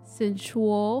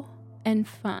 sensual, and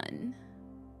fun.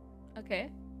 Okay?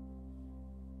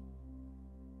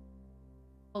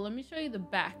 Well, let me show you the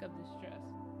back of this dress.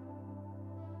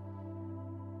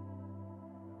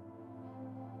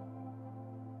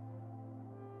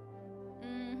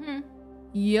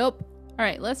 Yep. All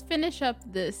right, let's finish up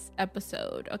this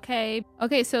episode, okay?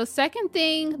 Okay, so second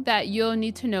thing that you'll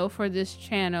need to know for this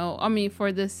channel,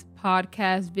 for this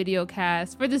podcast,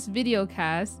 videocast,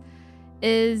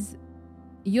 is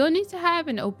you'll need to have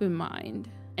an open mind.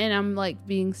 And I'm like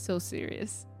being so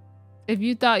serious. If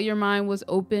you thought your mind was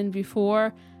open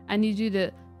before, I need you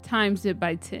to times it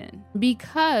by 10.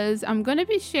 Because I'm going to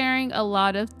be sharing a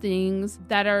lot of things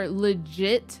that are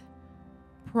legit,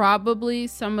 probably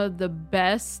some of the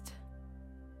best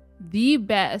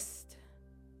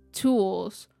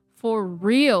tools for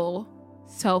real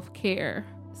self-care,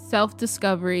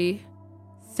 self-discovery,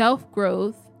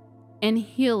 self-growth, and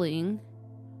healing,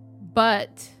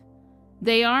 but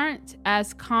they aren't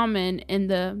as common in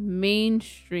the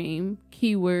mainstream,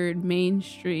 keyword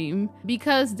mainstream,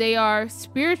 because they are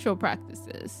spiritual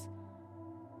practices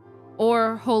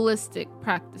or holistic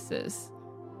practices,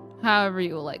 however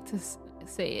you would like to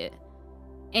say it.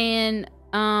 And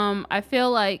I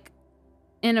feel like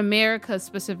in America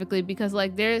specifically, because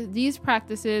like these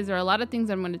practices or a lot of things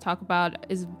I'm going to talk about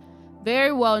is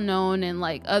very well known in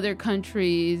like other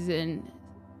countries and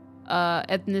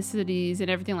ethnicities and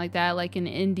everything like that, like in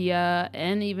India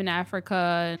and even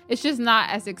Africa. It's just not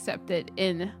as accepted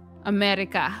in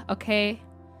America, okay?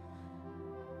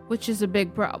 Which is a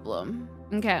big problem.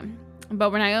 Okay,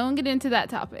 but we're not gonna get into that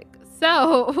topic.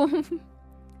 So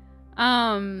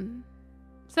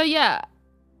so yeah,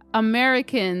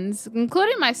 Americans,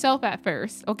 including myself at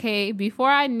first, okay, before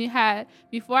I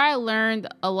learned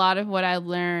a lot of what I've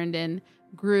learned and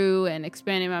grew and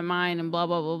expanded my mind and blah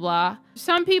blah blah blah,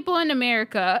 some people in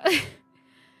America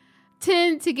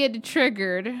tend to get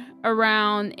triggered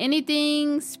around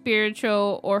anything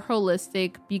spiritual or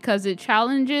holistic because it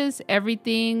challenges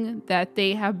everything that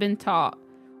they have been taught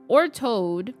or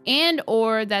told and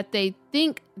or that they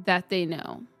think that they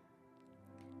know.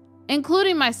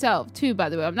 Including myself too, by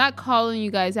the way. I'm not calling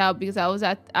you guys out because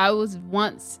I was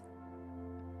once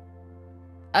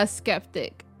a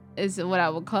skeptic, is what I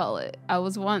would call it. I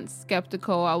was once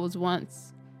skeptical. I was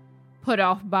once put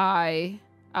off by.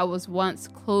 I was once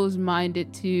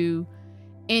closed-minded to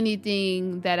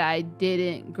anything that I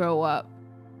didn't grow up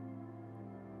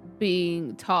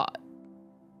being taught,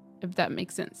 if that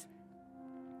makes sense.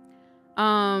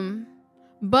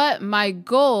 But my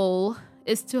goal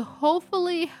is to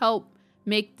hopefully help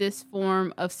make this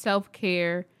form of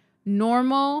self-care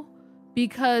normal,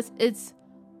 because it's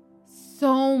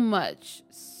so much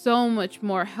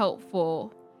more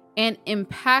helpful and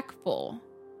impactful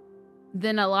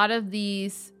than a lot of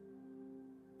these,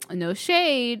 no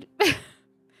shade,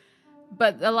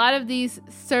 but a lot of these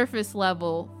surface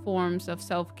level forms of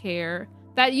self-care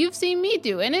that you've seen me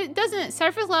do. And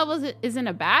surface level isn't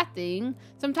a bad thing.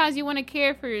 Sometimes you want to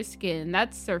care for your skin.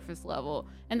 That's surface level.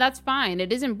 And that's fine.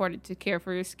 It is important to care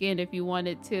for your skin if you want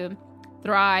it to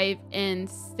thrive and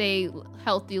stay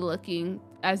healthy looking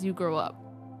as you grow up.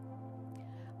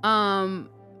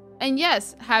 And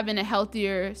yes, having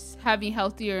healthier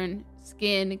and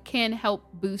skin can help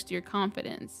boost your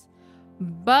confidence.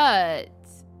 But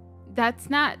that's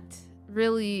not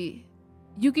really,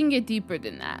 you can get deeper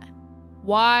than that.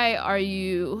 Why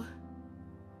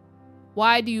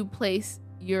do you place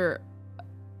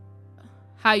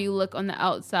how you look on the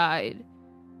outside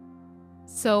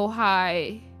so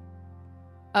high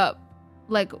up?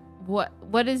 Like,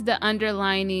 what is the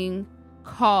underlining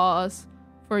cause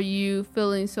for you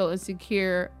feeling so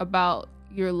insecure about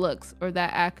your looks or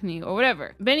that acne or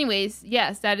whatever? But anyways,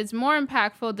 yes, that is more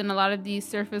impactful than a lot of these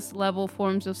surface level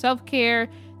forms of self-care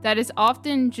that is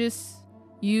often just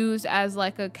used as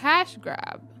like a cash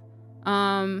grab.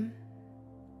 And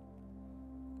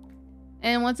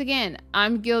once again,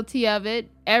 I'm guilty of it.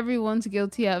 Everyone's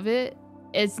guilty of it.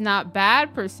 It's not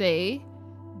bad per se,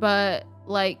 but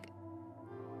like,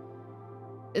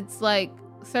 it's like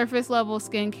surface level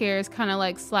skincare is kind of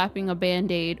like slapping a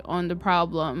band-aid on the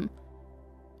problem,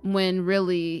 when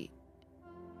really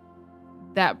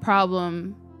that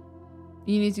problem,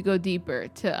 you need to go deeper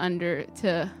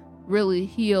to really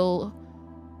heal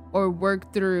or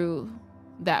work through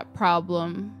that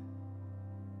problem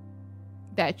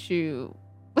that you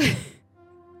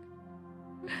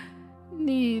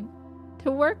need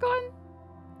to work on,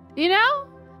 you know?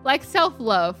 Like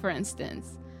self-love, for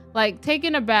instance. Like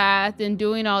taking a bath and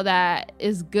doing all that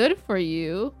is good for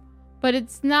you, but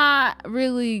it's not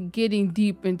really getting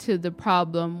deep into the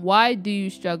problem. Why do you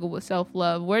struggle with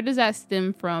self-love? Where does that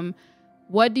stem from?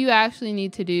 What do you actually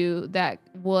need to do that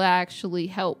will actually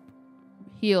help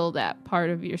heal that part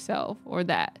of yourself or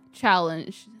that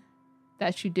challenge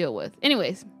that you deal with?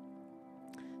 Anyways,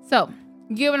 so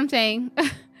you get what I'm saying?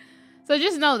 So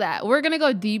just know that we're going to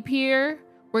go deep here.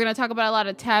 We're going to talk about a lot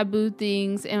of taboo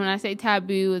things. And when I say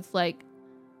taboo, it's like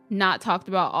not talked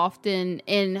about often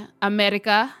in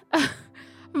America.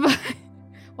 But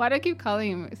why do I keep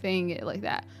saying it like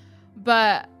that?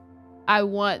 But I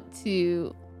want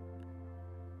to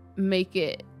make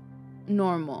it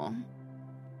normal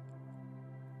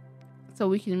so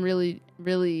we can really,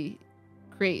 really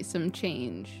create some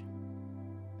change.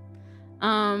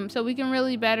 So we can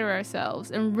really better ourselves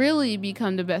and really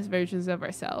become the best versions of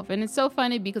ourselves. And it's so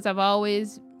funny because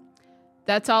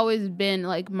that's always been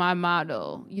like my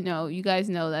motto. You know, you guys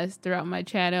know that's throughout my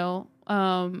channel. But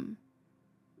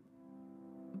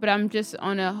I'm just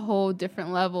on a whole different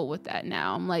level with that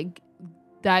now. I'm like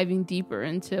diving deeper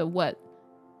into what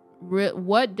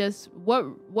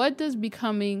does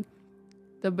becoming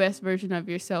the best version of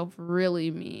yourself really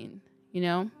mean, you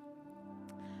know?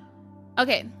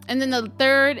 Okay, and then the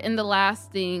third and the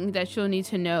last thing that you'll need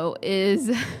to know is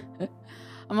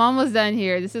I'm almost done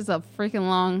here. This is a freaking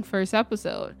long first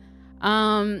episode.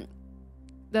 The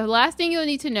last thing you'll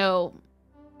need to know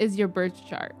is your birth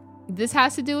chart. This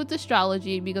has to do with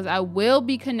astrology because I will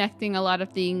be connecting a lot of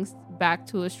things back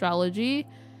to astrology,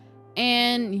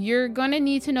 and you're going to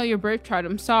need to know your birth chart.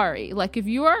 I'm sorry. Like, if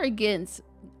you are against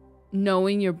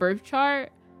knowing your birth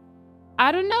chart,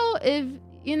 I don't know if,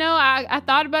 you know, I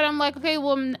thought about it. I'm like, okay,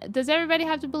 well, does everybody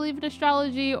have to believe in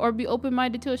astrology or be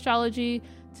open-minded to astrology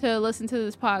to listen to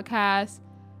this podcast?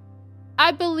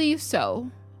 I believe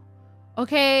so.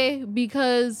 Okay?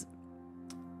 Because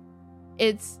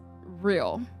it's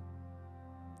real.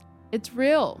 It's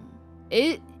real.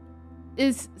 It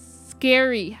is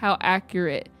scary how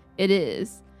accurate it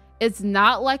is. It's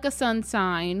not like a sun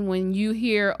sign when you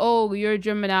hear, oh, you're a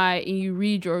Gemini, and you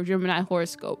read your Gemini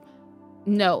horoscope.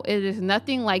 No, it is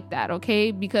nothing like that, okay?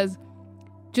 Because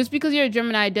just because you're a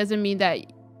Gemini doesn't mean that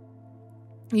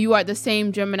you are the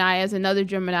same Gemini as another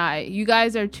Gemini. You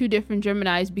guys are two different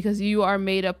Geminis because you are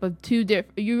made up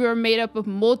of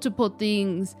multiple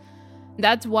things.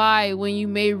 That's why when you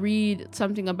may read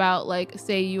something about, like,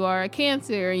 say you are a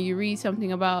Cancer and you read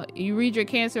your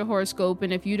Cancer horoscope,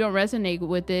 and if you don't resonate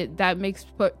with it, that makes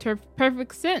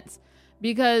perfect sense,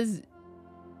 because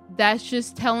that's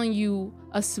just telling you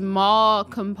a small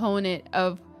component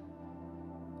of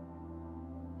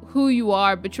who you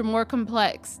are, but you're more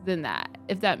complex than that,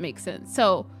 if that makes sense.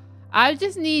 So I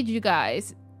just need you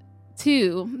guys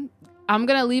I'm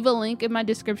going to leave a link in my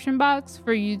description box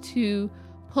for you to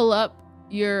pull up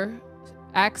your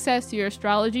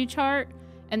astrology chart,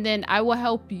 and then I will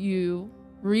help you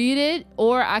read it,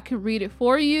 or I can read it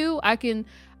for you. I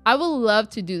would love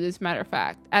to do this, matter of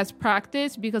fact, as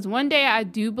practice, because one day I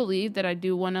do believe that I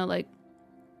do want to, like,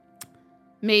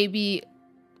 maybe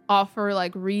offer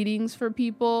like readings for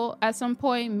people at some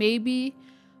point, maybe.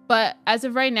 But as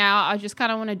of right now, I just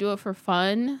kind of want to do it for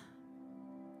fun.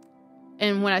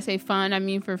 And when I say fun, I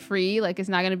mean for free. Like, it's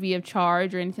not going to be a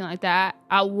charge or anything like that.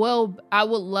 I would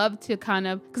love to kind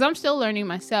of, because I'm still learning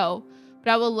myself,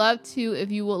 but I would love to,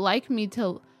 if you would like me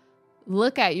to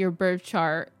look at your birth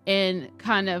chart and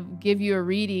kind of give you a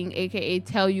reading, aka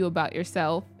tell you about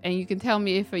yourself, and you can tell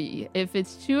me if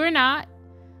it's true or not,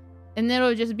 and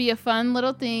it'll just be a fun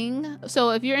little thing. So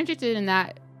if you're interested in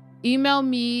that, email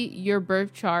me your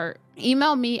birth chart.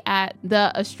 Email me at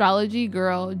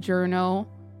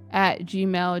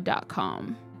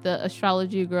theastrologygirljournal@gmail.com.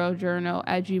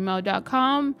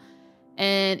 theastrologygirljournal@gmail.com,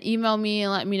 and email me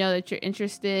and let me know that you're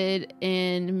interested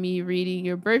in me reading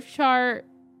your birth chart.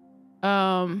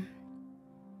 And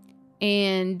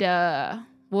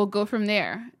we'll go from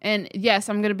there. And yes,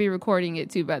 I'm gonna be recording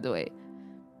it too, by the way.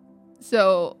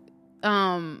 So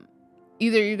either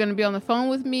you're gonna be on the phone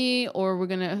with me, or we're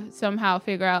gonna somehow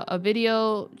figure out a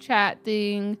video chat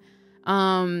thing,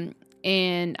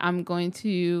 and I'm going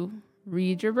to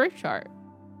read your birth chart,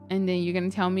 and then you're gonna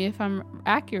tell me if I'm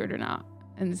accurate or not.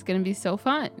 And it's gonna be so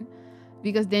fun,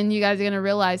 because then you guys are gonna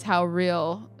realize how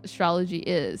real astrology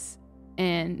is.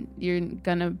 And you're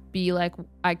gonna be like,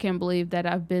 I can't believe that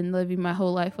I've been living my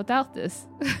whole life without this.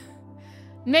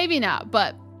 Maybe not,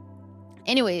 but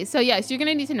anyway, so yes, you're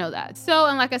gonna need to know that. So,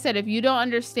 and like I said, if you don't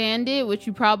understand it, which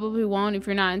you probably won't if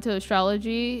you're not into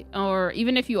astrology, or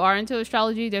even if you are into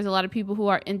astrology, there's a lot of people who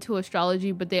are into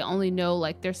astrology, but they only know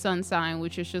like their sun sign,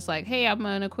 which is just like, hey, I'm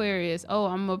an Aquarius, oh,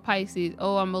 I'm a Pisces,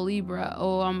 oh, I'm a Libra,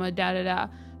 oh, I'm a da-da-da.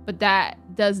 But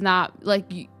that does not, like,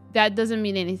 that doesn't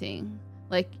mean anything.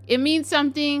 Like, it means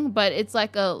something, but it's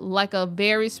like a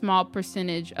very small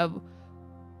percentage of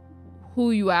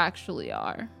who you actually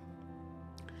are.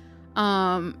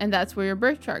 And that's where your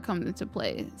birth chart comes into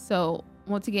play. So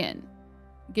once again,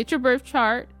 get your birth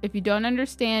chart. If you don't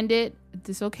understand it,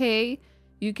 it's okay.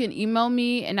 You can email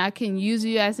me and I can use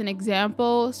you as an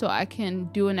example, so I can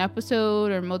do an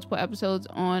episode or multiple episodes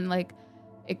on like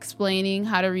explaining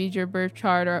how to read your birth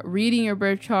chart, or reading your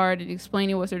birth chart and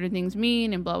explaining what certain things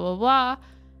mean and blah blah blah.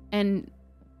 And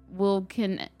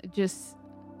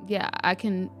I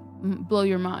can blow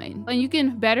your mind, and you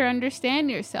can better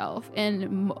understand yourself and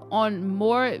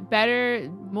more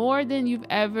than you've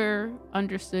ever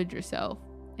understood yourself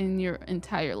in your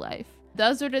entire life.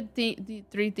 Those are the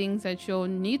three things that you'll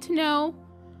need to know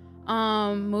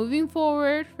moving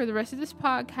forward for the rest of this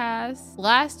podcast.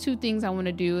 Last two things I want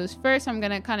to do is, first, I'm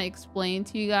gonna kind of explain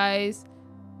to you guys,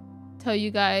 tell you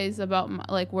guys about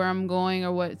like where I'm going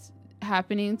or what's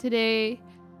happening today,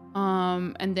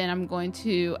 and then I'm going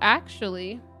to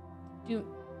actually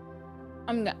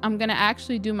I'm gonna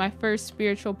actually do my first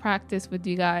spiritual practice with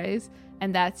you guys,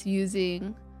 and that's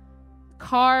using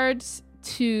cards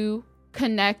to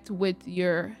connect with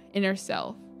your inner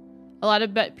self. A lot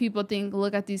of people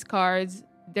look at these cards,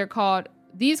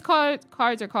 these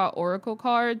cards are called oracle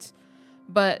cards,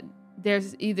 but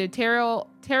there's either tarot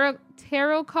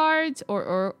cards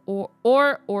or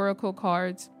oracle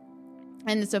cards.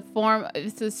 And it's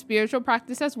a spiritual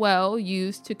practice as well,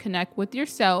 used to connect with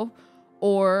yourself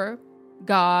or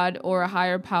God or a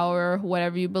higher power,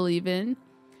 whatever you believe in.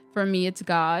 For me, it's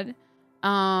God.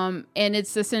 And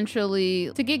it's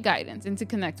essentially to get guidance and to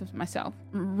connect with myself.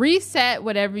 Reset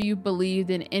whatever you believed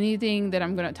in anything that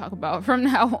I'm going to talk about from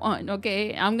now on,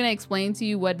 okay? I'm going to explain to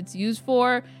you what it's used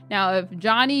for. Now, if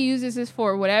Johnny uses this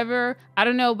for whatever, I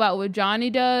don't know about what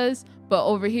Johnny does, but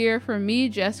over here for me,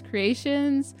 Just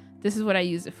Creations, this is what I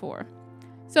use it for.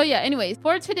 So yeah, anyways,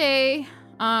 for today,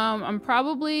 I'm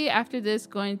probably after this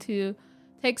going to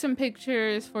take some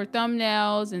pictures for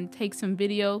thumbnails and take some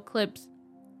video clips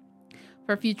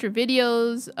for future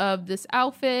videos of this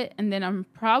outfit, and then I'm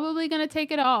probably gonna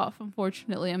take it off.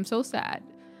 Unfortunately, I'm so sad,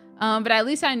 but at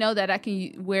least I know that I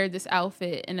can wear this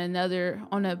outfit on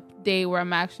a day where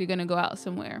I'm actually gonna go out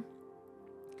somewhere.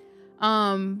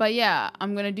 But yeah,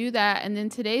 I'm gonna do that. And then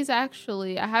today's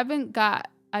actually, I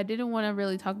didn't want to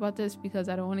really talk about this because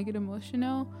I don't want to get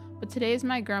emotional, but today is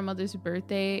my grandmother's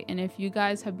birthday, and if you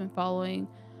guys have been following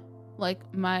like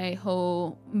my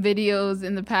whole videos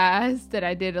in the past that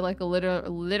I did, like a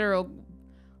literal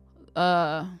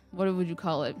what would you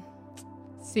call it,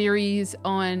 series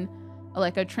on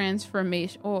like a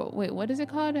transformation, what is it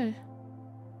called, a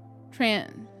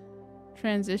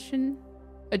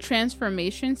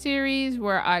transformation series,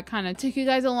 where I kind of took you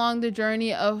guys along the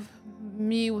journey of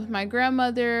me with my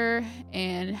grandmother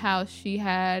and how she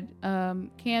had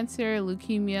cancer,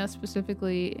 leukemia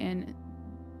specifically, and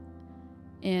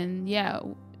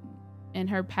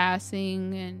her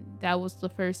passing. And that was the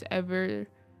first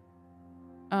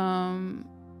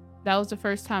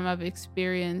time I've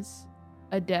experienced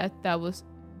a death that was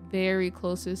very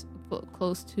close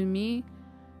to me.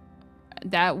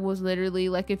 That was literally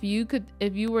like, if you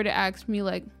were to ask me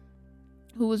like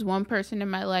who was one person in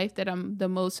my life that I'm the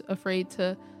most afraid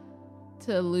to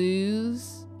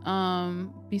lose,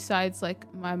 besides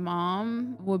like my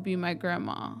mom, would be my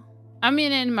grandma. I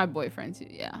mean, and my boyfriend too.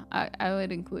 Yeah, I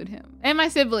would include him. And my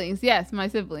siblings. Yes, my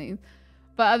siblings.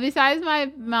 But besides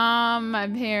my mom, my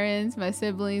parents, my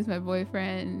siblings, my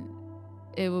boyfriend,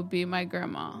 it would be my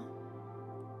grandma.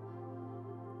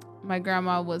 My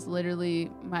grandma was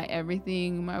literally my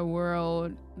everything, my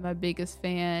world, my biggest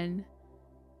fan.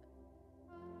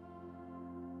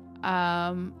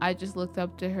 I just looked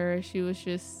up to her. She was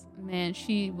just, man,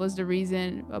 she was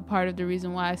a part of the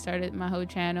reason why I started my whole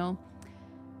channel.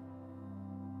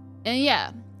 And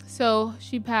yeah, so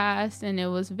she passed and it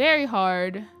was very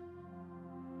hard.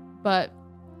 But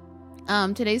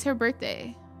today's her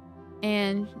birthday.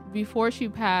 And before she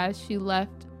passed, she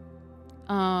left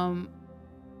a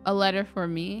letter for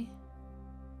me.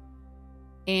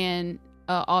 And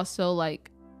also, like,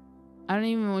 I don't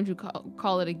even want to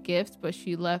call it a gift, but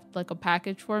she left like a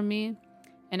package for me.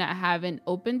 And I haven't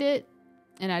opened it.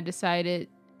 And I decided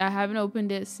I haven't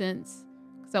opened it since,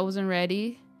 because I wasn't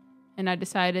ready. And I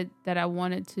decided that I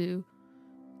wanted to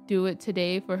do it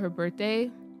today for her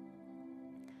birthday.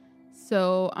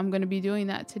 So I'm going to be doing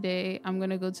that today. I'm going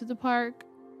to go to the park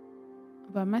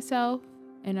by myself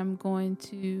and I'm going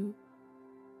to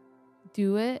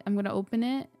do it. I'm going to open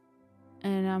it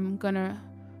and I'm going to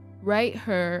write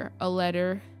her a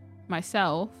letter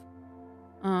myself.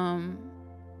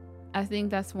 I think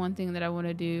that's one thing that I want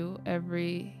to do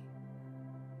every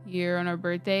year on her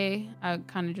birthday. I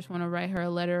kind of just want to write her a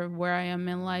letter of where I am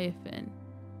in life and,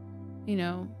 you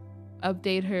know,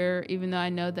 update her, even though I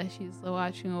know that she's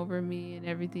watching over me and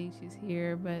everything. She's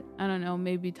here, but I don't know,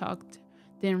 maybe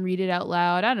then read it out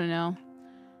loud. I don't know.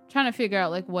 I'm trying to figure out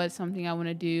like what's something I want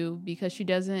to do, because she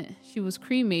was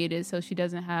cremated, so she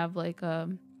doesn't have like a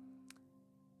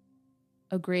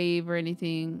grave or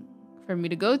anything for me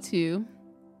to go to.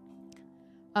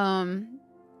 And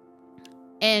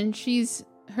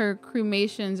her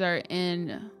cremations are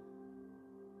in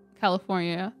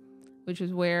California, which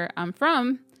is where I'm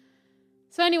from.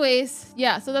 So anyways,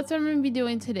 yeah, so that's what I'm going to be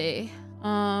doing today.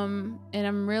 And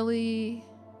I'm really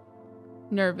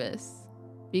nervous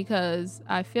because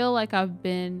I feel like I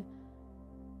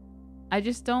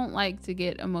just don't like to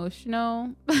get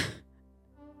emotional. I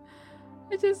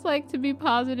just like to be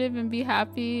positive and be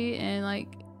happy, and like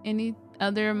any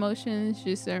other emotions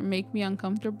just make me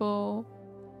uncomfortable.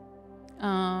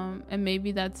 And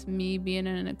maybe that's me being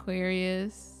an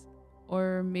Aquarius,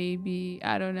 or maybe,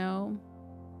 I don't know.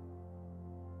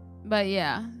 But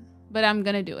yeah, I'm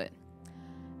gonna do it.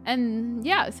 And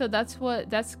yeah, so that's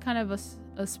kind of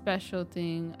a special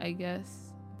thing, I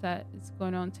guess, that is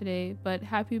going on today. But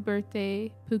happy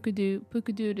birthday, Pukadoot.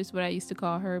 Pukadoot is what I used to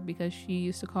call her, because she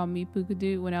used to call me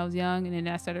Pukadoot when I was young, and then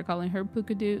I started calling her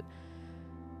Pukadoot.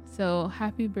 So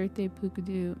happy birthday,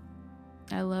 Pukadoot.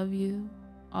 I love you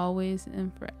always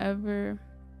and forever.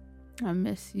 I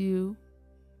miss you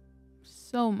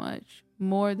so much,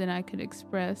 more than I could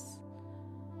express.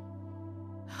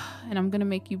 And I'm gonna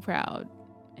make you proud.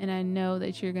 And I know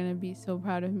that you're gonna be so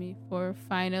proud of me for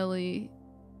finally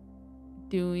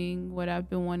doing what I've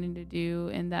been wanting to do,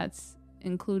 and that's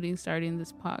including starting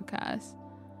this podcast.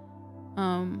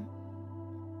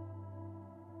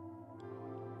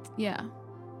 Yeah.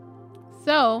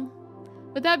 So,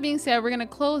 with that being said, we're gonna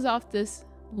close off this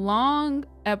long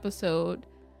episode,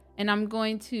 and I'm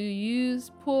going to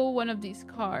pull one of these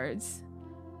cards.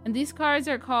 And these cards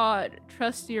are called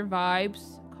Trust Your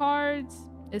Vibes cards.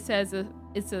 It says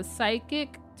it's a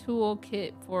psychic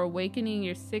toolkit for awakening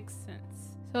your sixth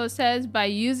sense. So it says, by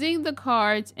using the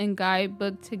cards and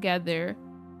guidebook together,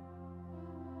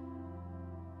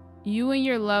 you and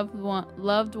your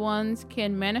loved ones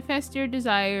can manifest your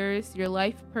desires, your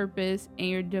life purpose, and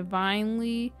your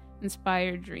divinely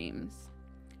inspired dreams,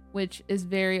 which is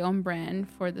very on brand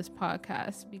for this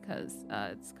podcast, because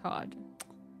it's called,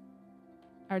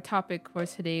 our topic for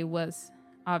today was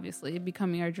obviously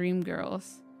becoming our dream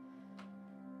girls,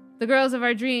 the girls of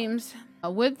our dreams.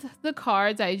 With the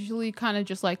cards, I usually kind of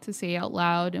just like to say out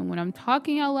loud, and when I'm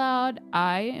talking out loud,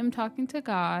 I am talking to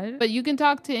God. But you can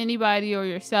talk to anybody or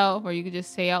yourself, or you can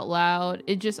just say out loud.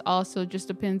 It just also just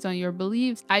depends on your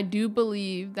beliefs. I do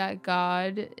believe that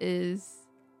God is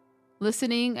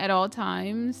listening at all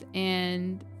times,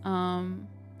 and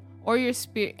or your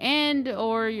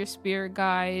spirit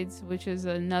guides, which is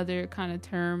another kind of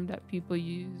term that people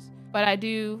use. But I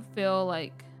do feel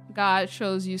like God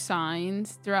shows you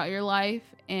signs throughout your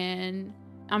life, and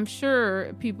I'm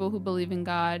sure people who believe in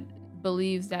God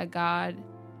believes that God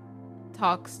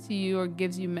talks to you or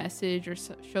gives you message or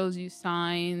shows you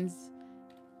signs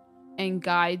and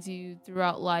guides you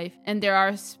throughout life. And there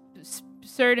are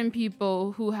certain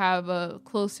people who have a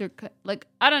closer, like,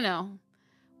 I don't know.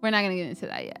 We're not going to get into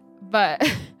that yet. But,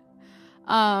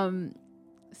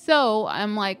 so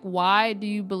I'm like, why do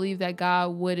you believe that God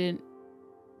wouldn't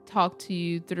talk to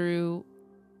you through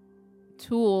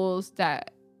tools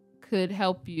that could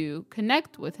help you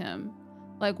connect with him?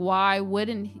 Like, why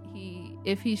wouldn't he,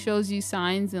 if he shows you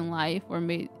signs in life or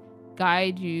may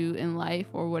guide you in life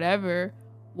or whatever,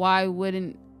 why would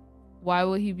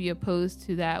he be opposed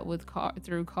to that with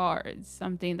through cards?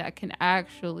 Something that can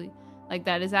actually, like,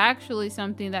 that is actually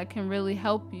something that can really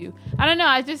help you. I don't know.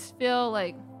 I just feel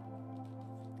like,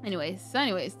 anyways,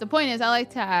 the point is, I like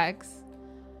to ask,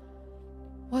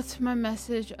 what's my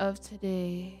message of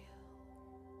today?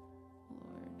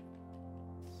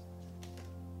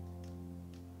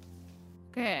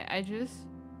 Okay,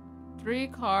 3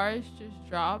 cards just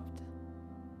dropped,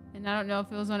 and I don't know if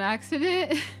it was on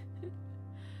accident,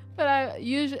 but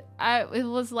it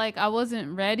was like I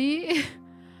wasn't ready.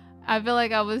 I feel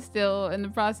like I was still in the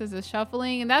process of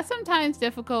shuffling, and that's sometimes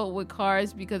difficult with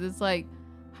cards because it's like,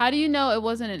 how do you know it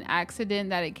wasn't an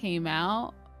accident that it came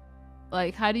out?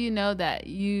 Like, how do you know that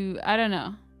I don't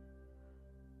know.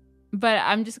 But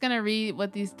I'm just gonna read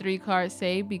what these 3 cards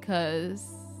say because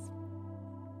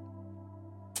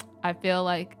I feel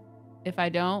like if I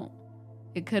don't,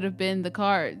 it could have been the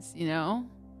cards, you know?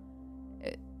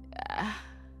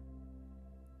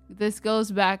 This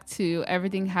goes back to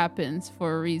everything happens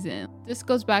for a reason. This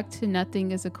goes back to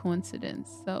nothing is a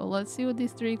coincidence. So let's see what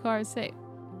these 3 cards say.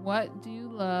 What do you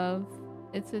love?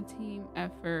 It's a team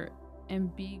effort,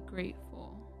 and be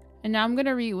grateful. And now I'm going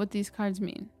to read what these cards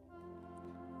mean.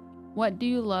 What do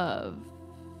you love?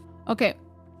 Okay,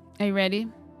 are you ready?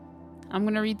 I'm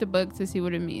going to read the book to see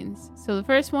what it means. So the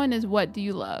first one is, what do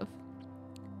you love?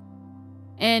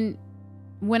 And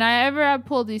whenever I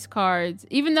pull these cards,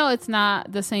 even though it's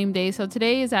not the same day, so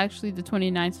today is actually the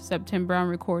 29th of September, I'm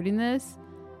recording this,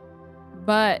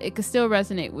 but it could still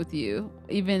resonate with you,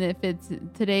 even if it's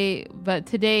today. But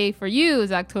today for you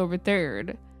is October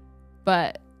 3rd.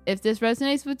 But if this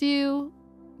resonates with you,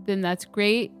 then that's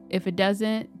great. If it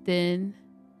doesn't, then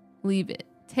leave it.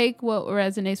 Take what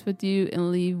resonates with you and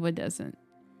leave what doesn't.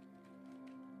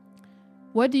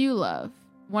 What do you love?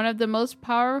 One of the most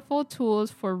powerful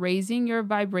tools for raising your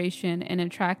vibration and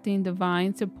attracting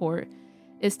divine support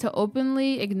is to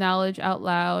openly acknowledge out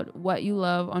loud what you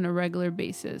love on a regular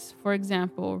basis. For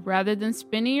example, rather than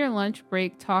spending your lunch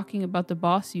break talking about the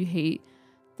boss you hate,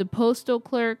 the postal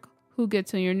clerk who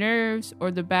gets on your nerves,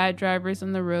 or the bad drivers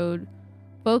on the road,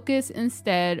 focus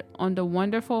instead on the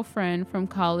wonderful friend from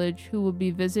college who will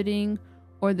be visiting,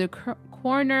 or the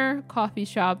corner coffee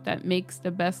shop that makes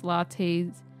the best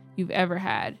lattes you've ever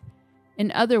had.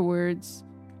 In other words,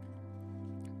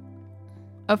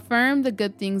 affirm the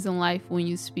good things in life when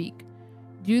you speak.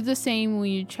 Do the same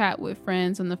when you chat with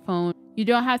friends on the phone. You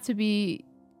don't have to be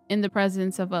in the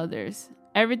presence of others.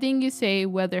 Everything you say,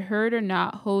 whether heard or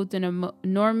not, holds an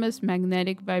enormous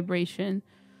magnetic vibration.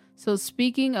 So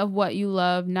speaking of what you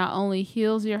love not only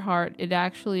heals your heart, it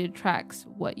actually attracts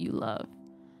what you love.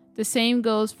 The same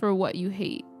goes for what you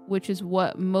hate, which is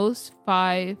what most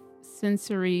 5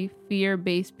 sensory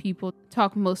fear-based people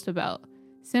talk most about.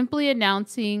 Simply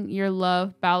announcing your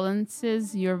love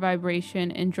balances your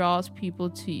vibration and draws people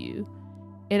to you.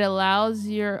 It allows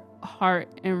your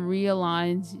heart and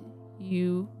realigns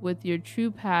you with your true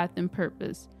path and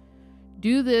purpose.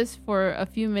 Do this for a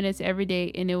few minutes every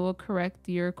day and it will correct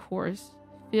your course,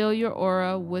 fill your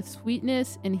aura with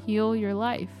sweetness, and heal your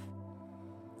life.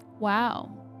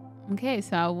 Wow. Okay,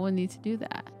 so I will need to do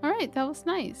that. All right, that was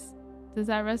nice. Does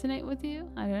that resonate with you?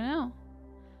 I don't know.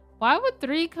 Why would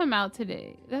 3 come out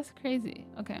today? That's crazy.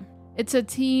 Okay. It's a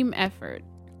team effort.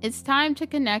 It's time to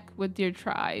connect with your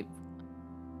tribe.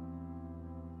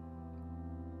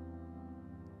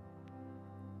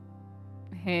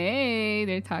 Hey,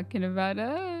 they're talking about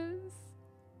us.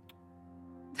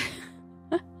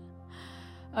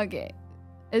 Okay.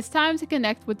 It's time to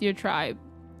connect with your tribe,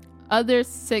 other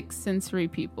 6 sensory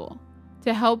people,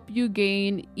 to help you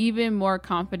gain even more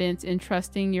confidence in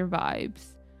trusting your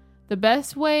vibes. The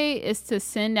best way is to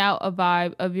send out a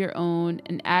vibe of your own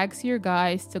and ask your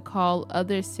guides to call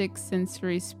other 6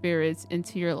 sensory spirits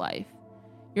into your life.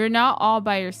 You're not all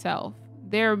by yourself.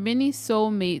 There are many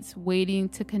soulmates waiting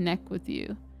to connect with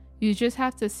you. You just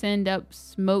have to send up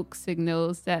smoke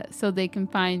signals so they can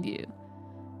find you.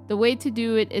 The way to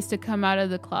do it is to come out of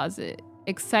the closet,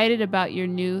 excited about your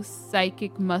new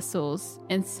psychic muscles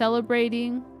and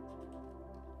celebrating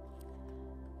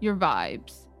your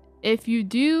vibes. If you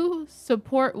do,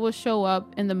 support will show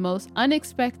up in the most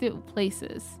unexpected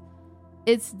places.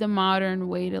 It's the modern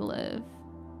way to live.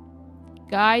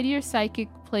 Guide your psychic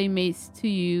playmates to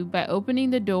you by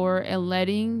opening the door and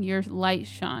letting your light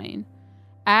shine.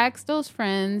 Ask those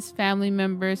friends, family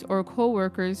members, or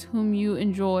co-workers whom you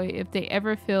enjoy if they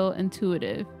ever feel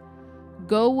intuitive.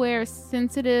 Go where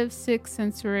sensitive sixth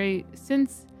sensory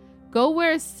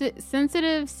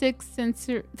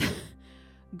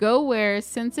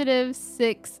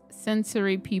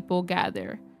people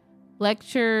gather.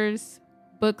 Lectures,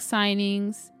 book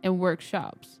signings, and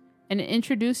workshops. And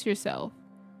introduce yourself.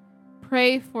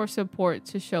 Pray for support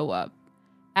to show up.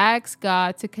 Ask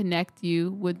God to connect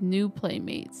you with new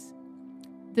playmates.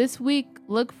 This week,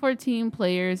 look for team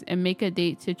players and make a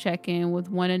date to check in with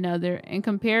one another and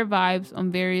compare vibes on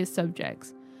various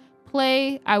subjects.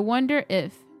 Play I Wonder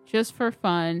If, just for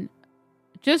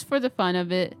the fun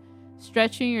of it,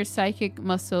 stretching your psychic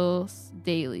muscles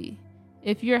daily.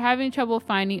 If you're having trouble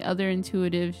finding other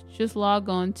intuitives, just log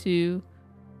on to,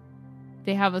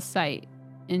 they have a site,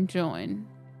 and join.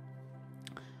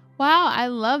 Wow, I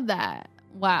love that.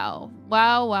 Wow.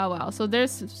 So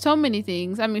there's so many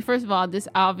things. I mean, first of all, this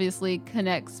obviously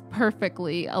aligns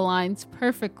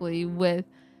perfectly with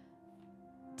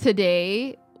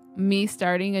today, me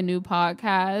starting a new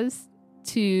podcast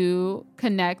to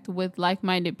connect with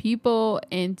like-minded people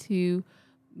and to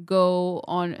go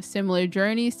on similar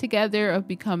journeys together of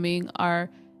becoming our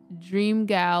dream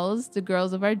gals, the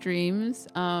girls of our dreams.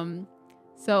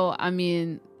 So, I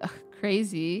mean,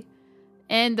 crazy.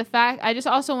 And the fact, I just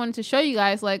also wanted to show you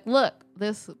guys, like, look,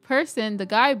 this person, the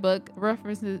guidebook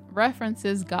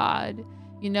references God,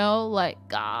 you know, like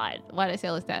God. Why did I say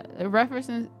it like that? It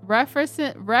references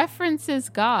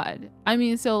God. I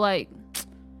mean, so like,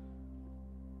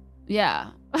 yeah.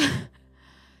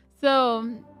 So,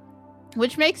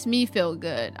 which makes me feel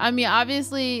good. I mean,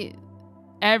 obviously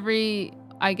every,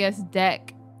 I guess,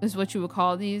 deck is what you would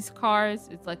call these cards.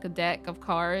 It's like a deck of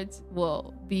cards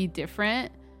will be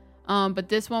different. But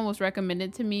this one was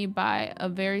recommended to me by a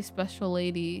very special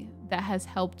lady that has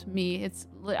helped me.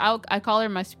 I call her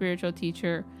my spiritual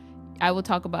teacher. I will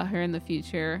talk about her in the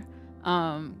future.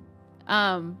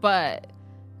 But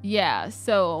yeah,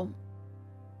 so,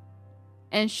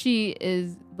 and she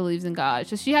believes in God.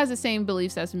 So she has the same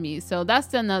beliefs as me. So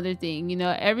that's another thing, you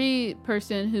know, every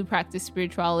person who practices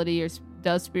spirituality or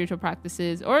does spiritual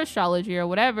practices or astrology or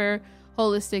whatever,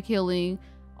 holistic healing,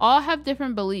 all have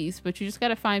different beliefs, but you just got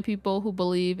to find people who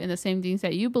believe in the same things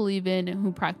that you believe in and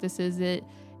who practices it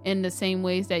in the same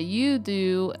ways that you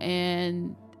do,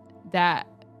 and that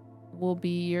will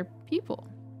be your people.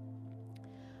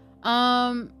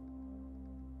 And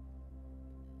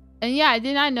yeah, I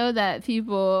did not know that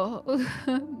people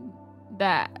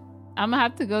that I'm gonna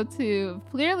have to go to,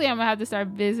 clearly I'm gonna have to start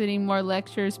visiting more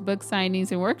lectures, book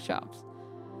signings, and workshops.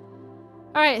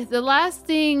 All right, the last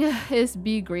thing is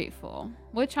be grateful,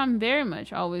 which I'm very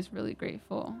much always really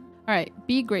grateful. All right,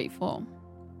 be grateful.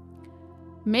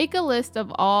 Make a list of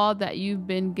all that you've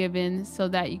been given so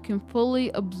that you can fully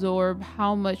absorb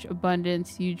how much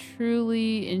abundance you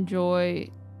truly enjoy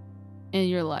in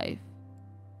your life.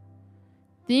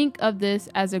 Think of this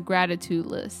as a gratitude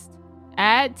list.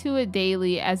 Add to it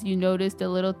daily as you notice the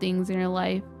little things in your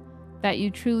life that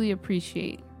you truly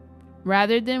appreciate.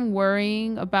 Rather than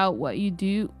worrying about what you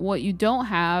don't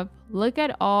have, look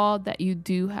at all that you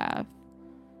do have.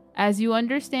 As you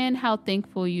understand how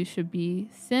thankful you should be,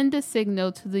 send a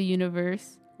signal to the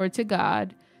universe or to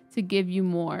God to give you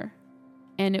more,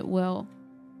 and it will.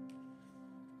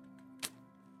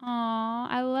 Aw,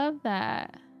 I love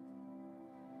that.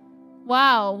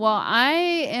 Wow. Well, I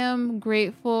am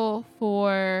grateful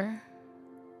for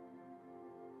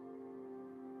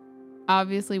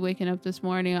obviously waking up this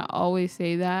morning. I always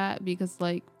say that because,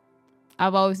 like,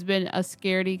 I've always been a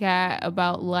scaredy cat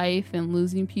about life and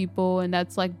losing people, and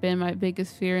that's like been my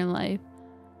biggest fear in life.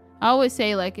 I always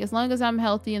say, like, as long as I'm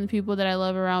healthy and the people that I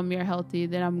love around me are healthy,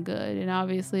 then I'm good. And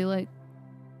obviously, like,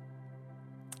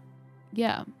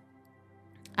 yeah,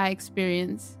 I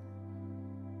experience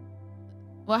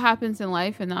what happens in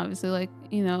life, and obviously, like,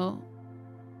 you know,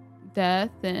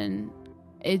 death, and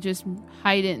it just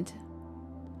heightened.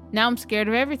 Now I'm scared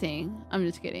of everything. I'm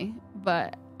just kidding.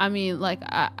 But I mean, like,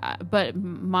 but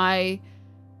my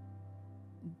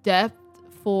depth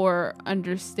for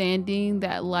understanding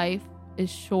that life is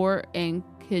short and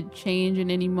could change in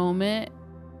any moment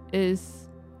is,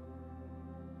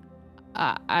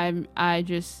 I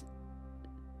just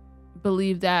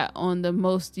believe that on the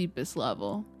most deepest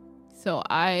level. So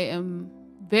I am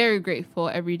very grateful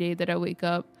every day that I wake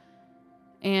up,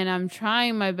 and I'm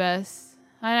trying my best.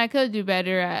 And I could do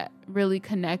better at really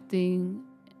connecting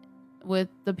with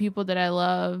the people that I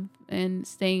love and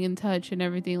staying in touch and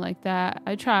everything like that.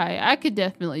 I try. I could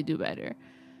definitely do better.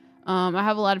 I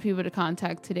have a lot of people to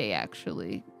contact today,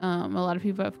 actually. A lot of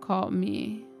people have called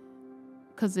me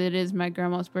because it is my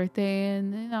grandma's birthday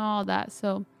and all that.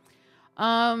 So,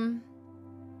 but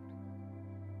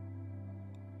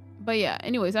yeah,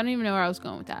 anyways, I don't even know where I was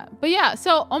going with that. But yeah,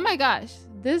 so, oh my gosh,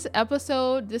 this was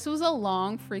a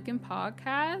long freaking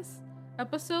podcast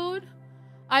episode.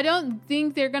 I don't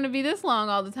think they're going to be this long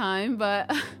all the time,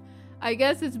 but I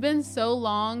guess it's been so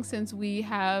long since we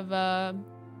have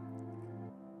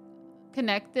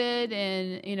connected,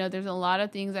 and there's a lot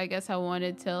of things I guess I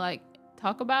wanted to like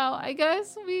talk about. I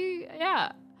guess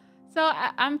so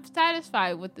I'm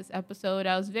satisfied with this episode.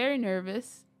 I was very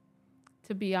nervous,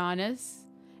 to be honest.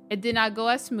 It did not go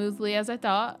as smoothly as I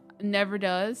thought. It never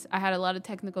does. I had a lot of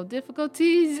technical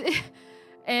difficulties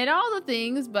and all the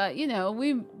things, but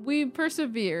we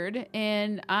persevered,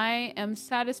 and I am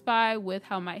satisfied with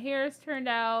how my hair has turned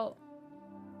out.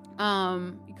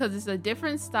 Because it's a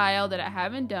different style that I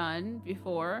haven't done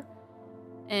before,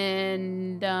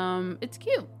 and it's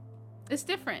cute. It's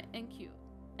different and cute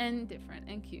and different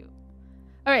and cute.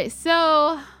 All right,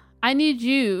 so I need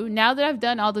you, now that I've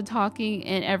done all the talking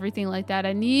and everything like that,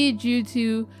 I need you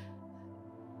to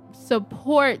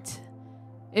support.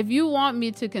 If you want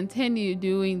me to continue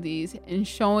doing these and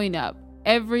showing up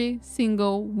every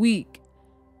single week,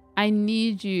 I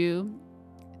need you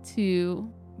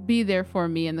to be there for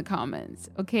me in the comments,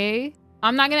 okay?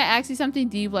 I'm not gonna ask you something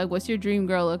deep like what's your dream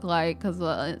girl look like, because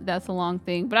that's a long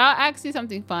thing, but I'll ask you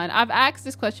something fun. I've asked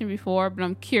this question before, but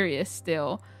I'm curious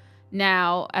still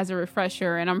now as a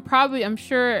refresher, and I'm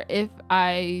sure if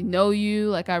I know you,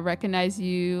 like I recognize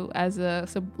you as a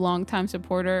long-time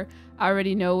supporter, I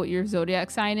already know what your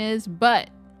zodiac sign is. But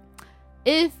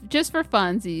if just for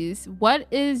funsies, what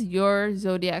is your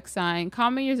zodiac sign?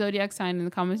 Comment your zodiac sign in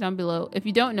the comments down below. If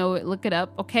you don't know it, look it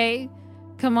up, okay?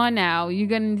 Come on now, you're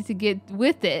gonna need to get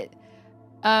with it.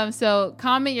 So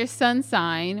comment your sun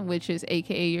sign, which is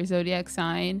aka your zodiac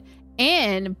sign,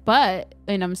 and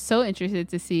I'm so interested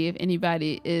to see if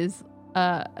anybody is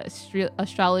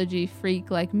astrology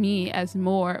freak like me, as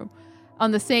more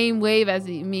on the same wave as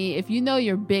me. If you know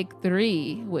your big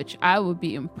three, which I would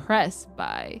be impressed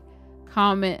by,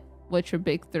 comment what your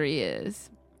big three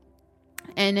is.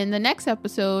 And in the next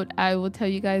episode, I will tell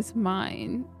you guys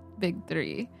mine big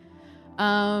three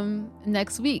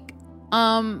next week.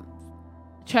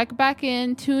 Check back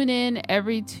in, tune in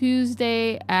every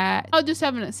Tuesday I'll do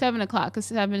 7 o'clock because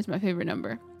 7 is my favorite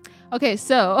number. Okay,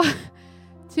 so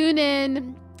tune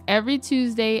in every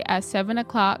Tuesday at 7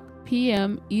 o'clock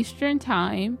p.m. Eastern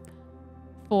time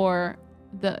for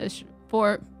a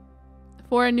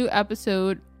new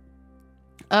episode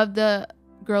of the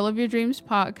Girl of Your Dreams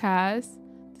podcast.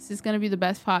 This is going to be the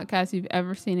best podcast you've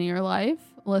ever seen in your life.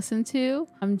 Listen to.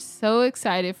 I'm so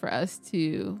excited for us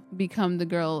to become the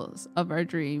girls of our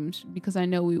dreams, because I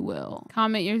know we will.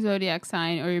 Comment your zodiac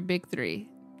sign or your big three.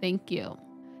 Thank you.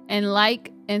 And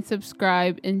like and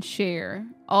subscribe and share.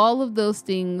 All of those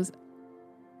things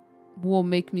will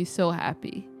make me so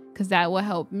happy, because that will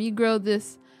help me grow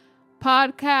this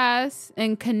podcast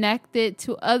and connect it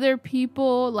to other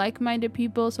people, like-minded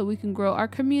people, so we can grow our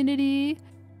community.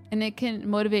 And it can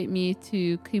motivate me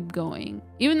to keep going,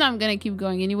 even though I'm going to keep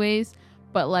going anyways.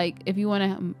 But like, if you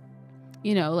want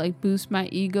to, like boost my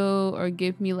ego or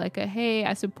give me like a, hey,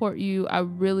 I support you, I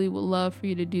really would love for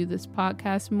you to do this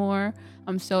podcast more,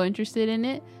 I'm so interested in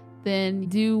it, then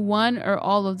do one or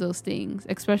all of those things,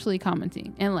 especially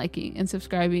commenting and liking and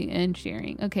subscribing and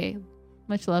sharing. Okay.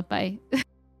 Much love. Bye.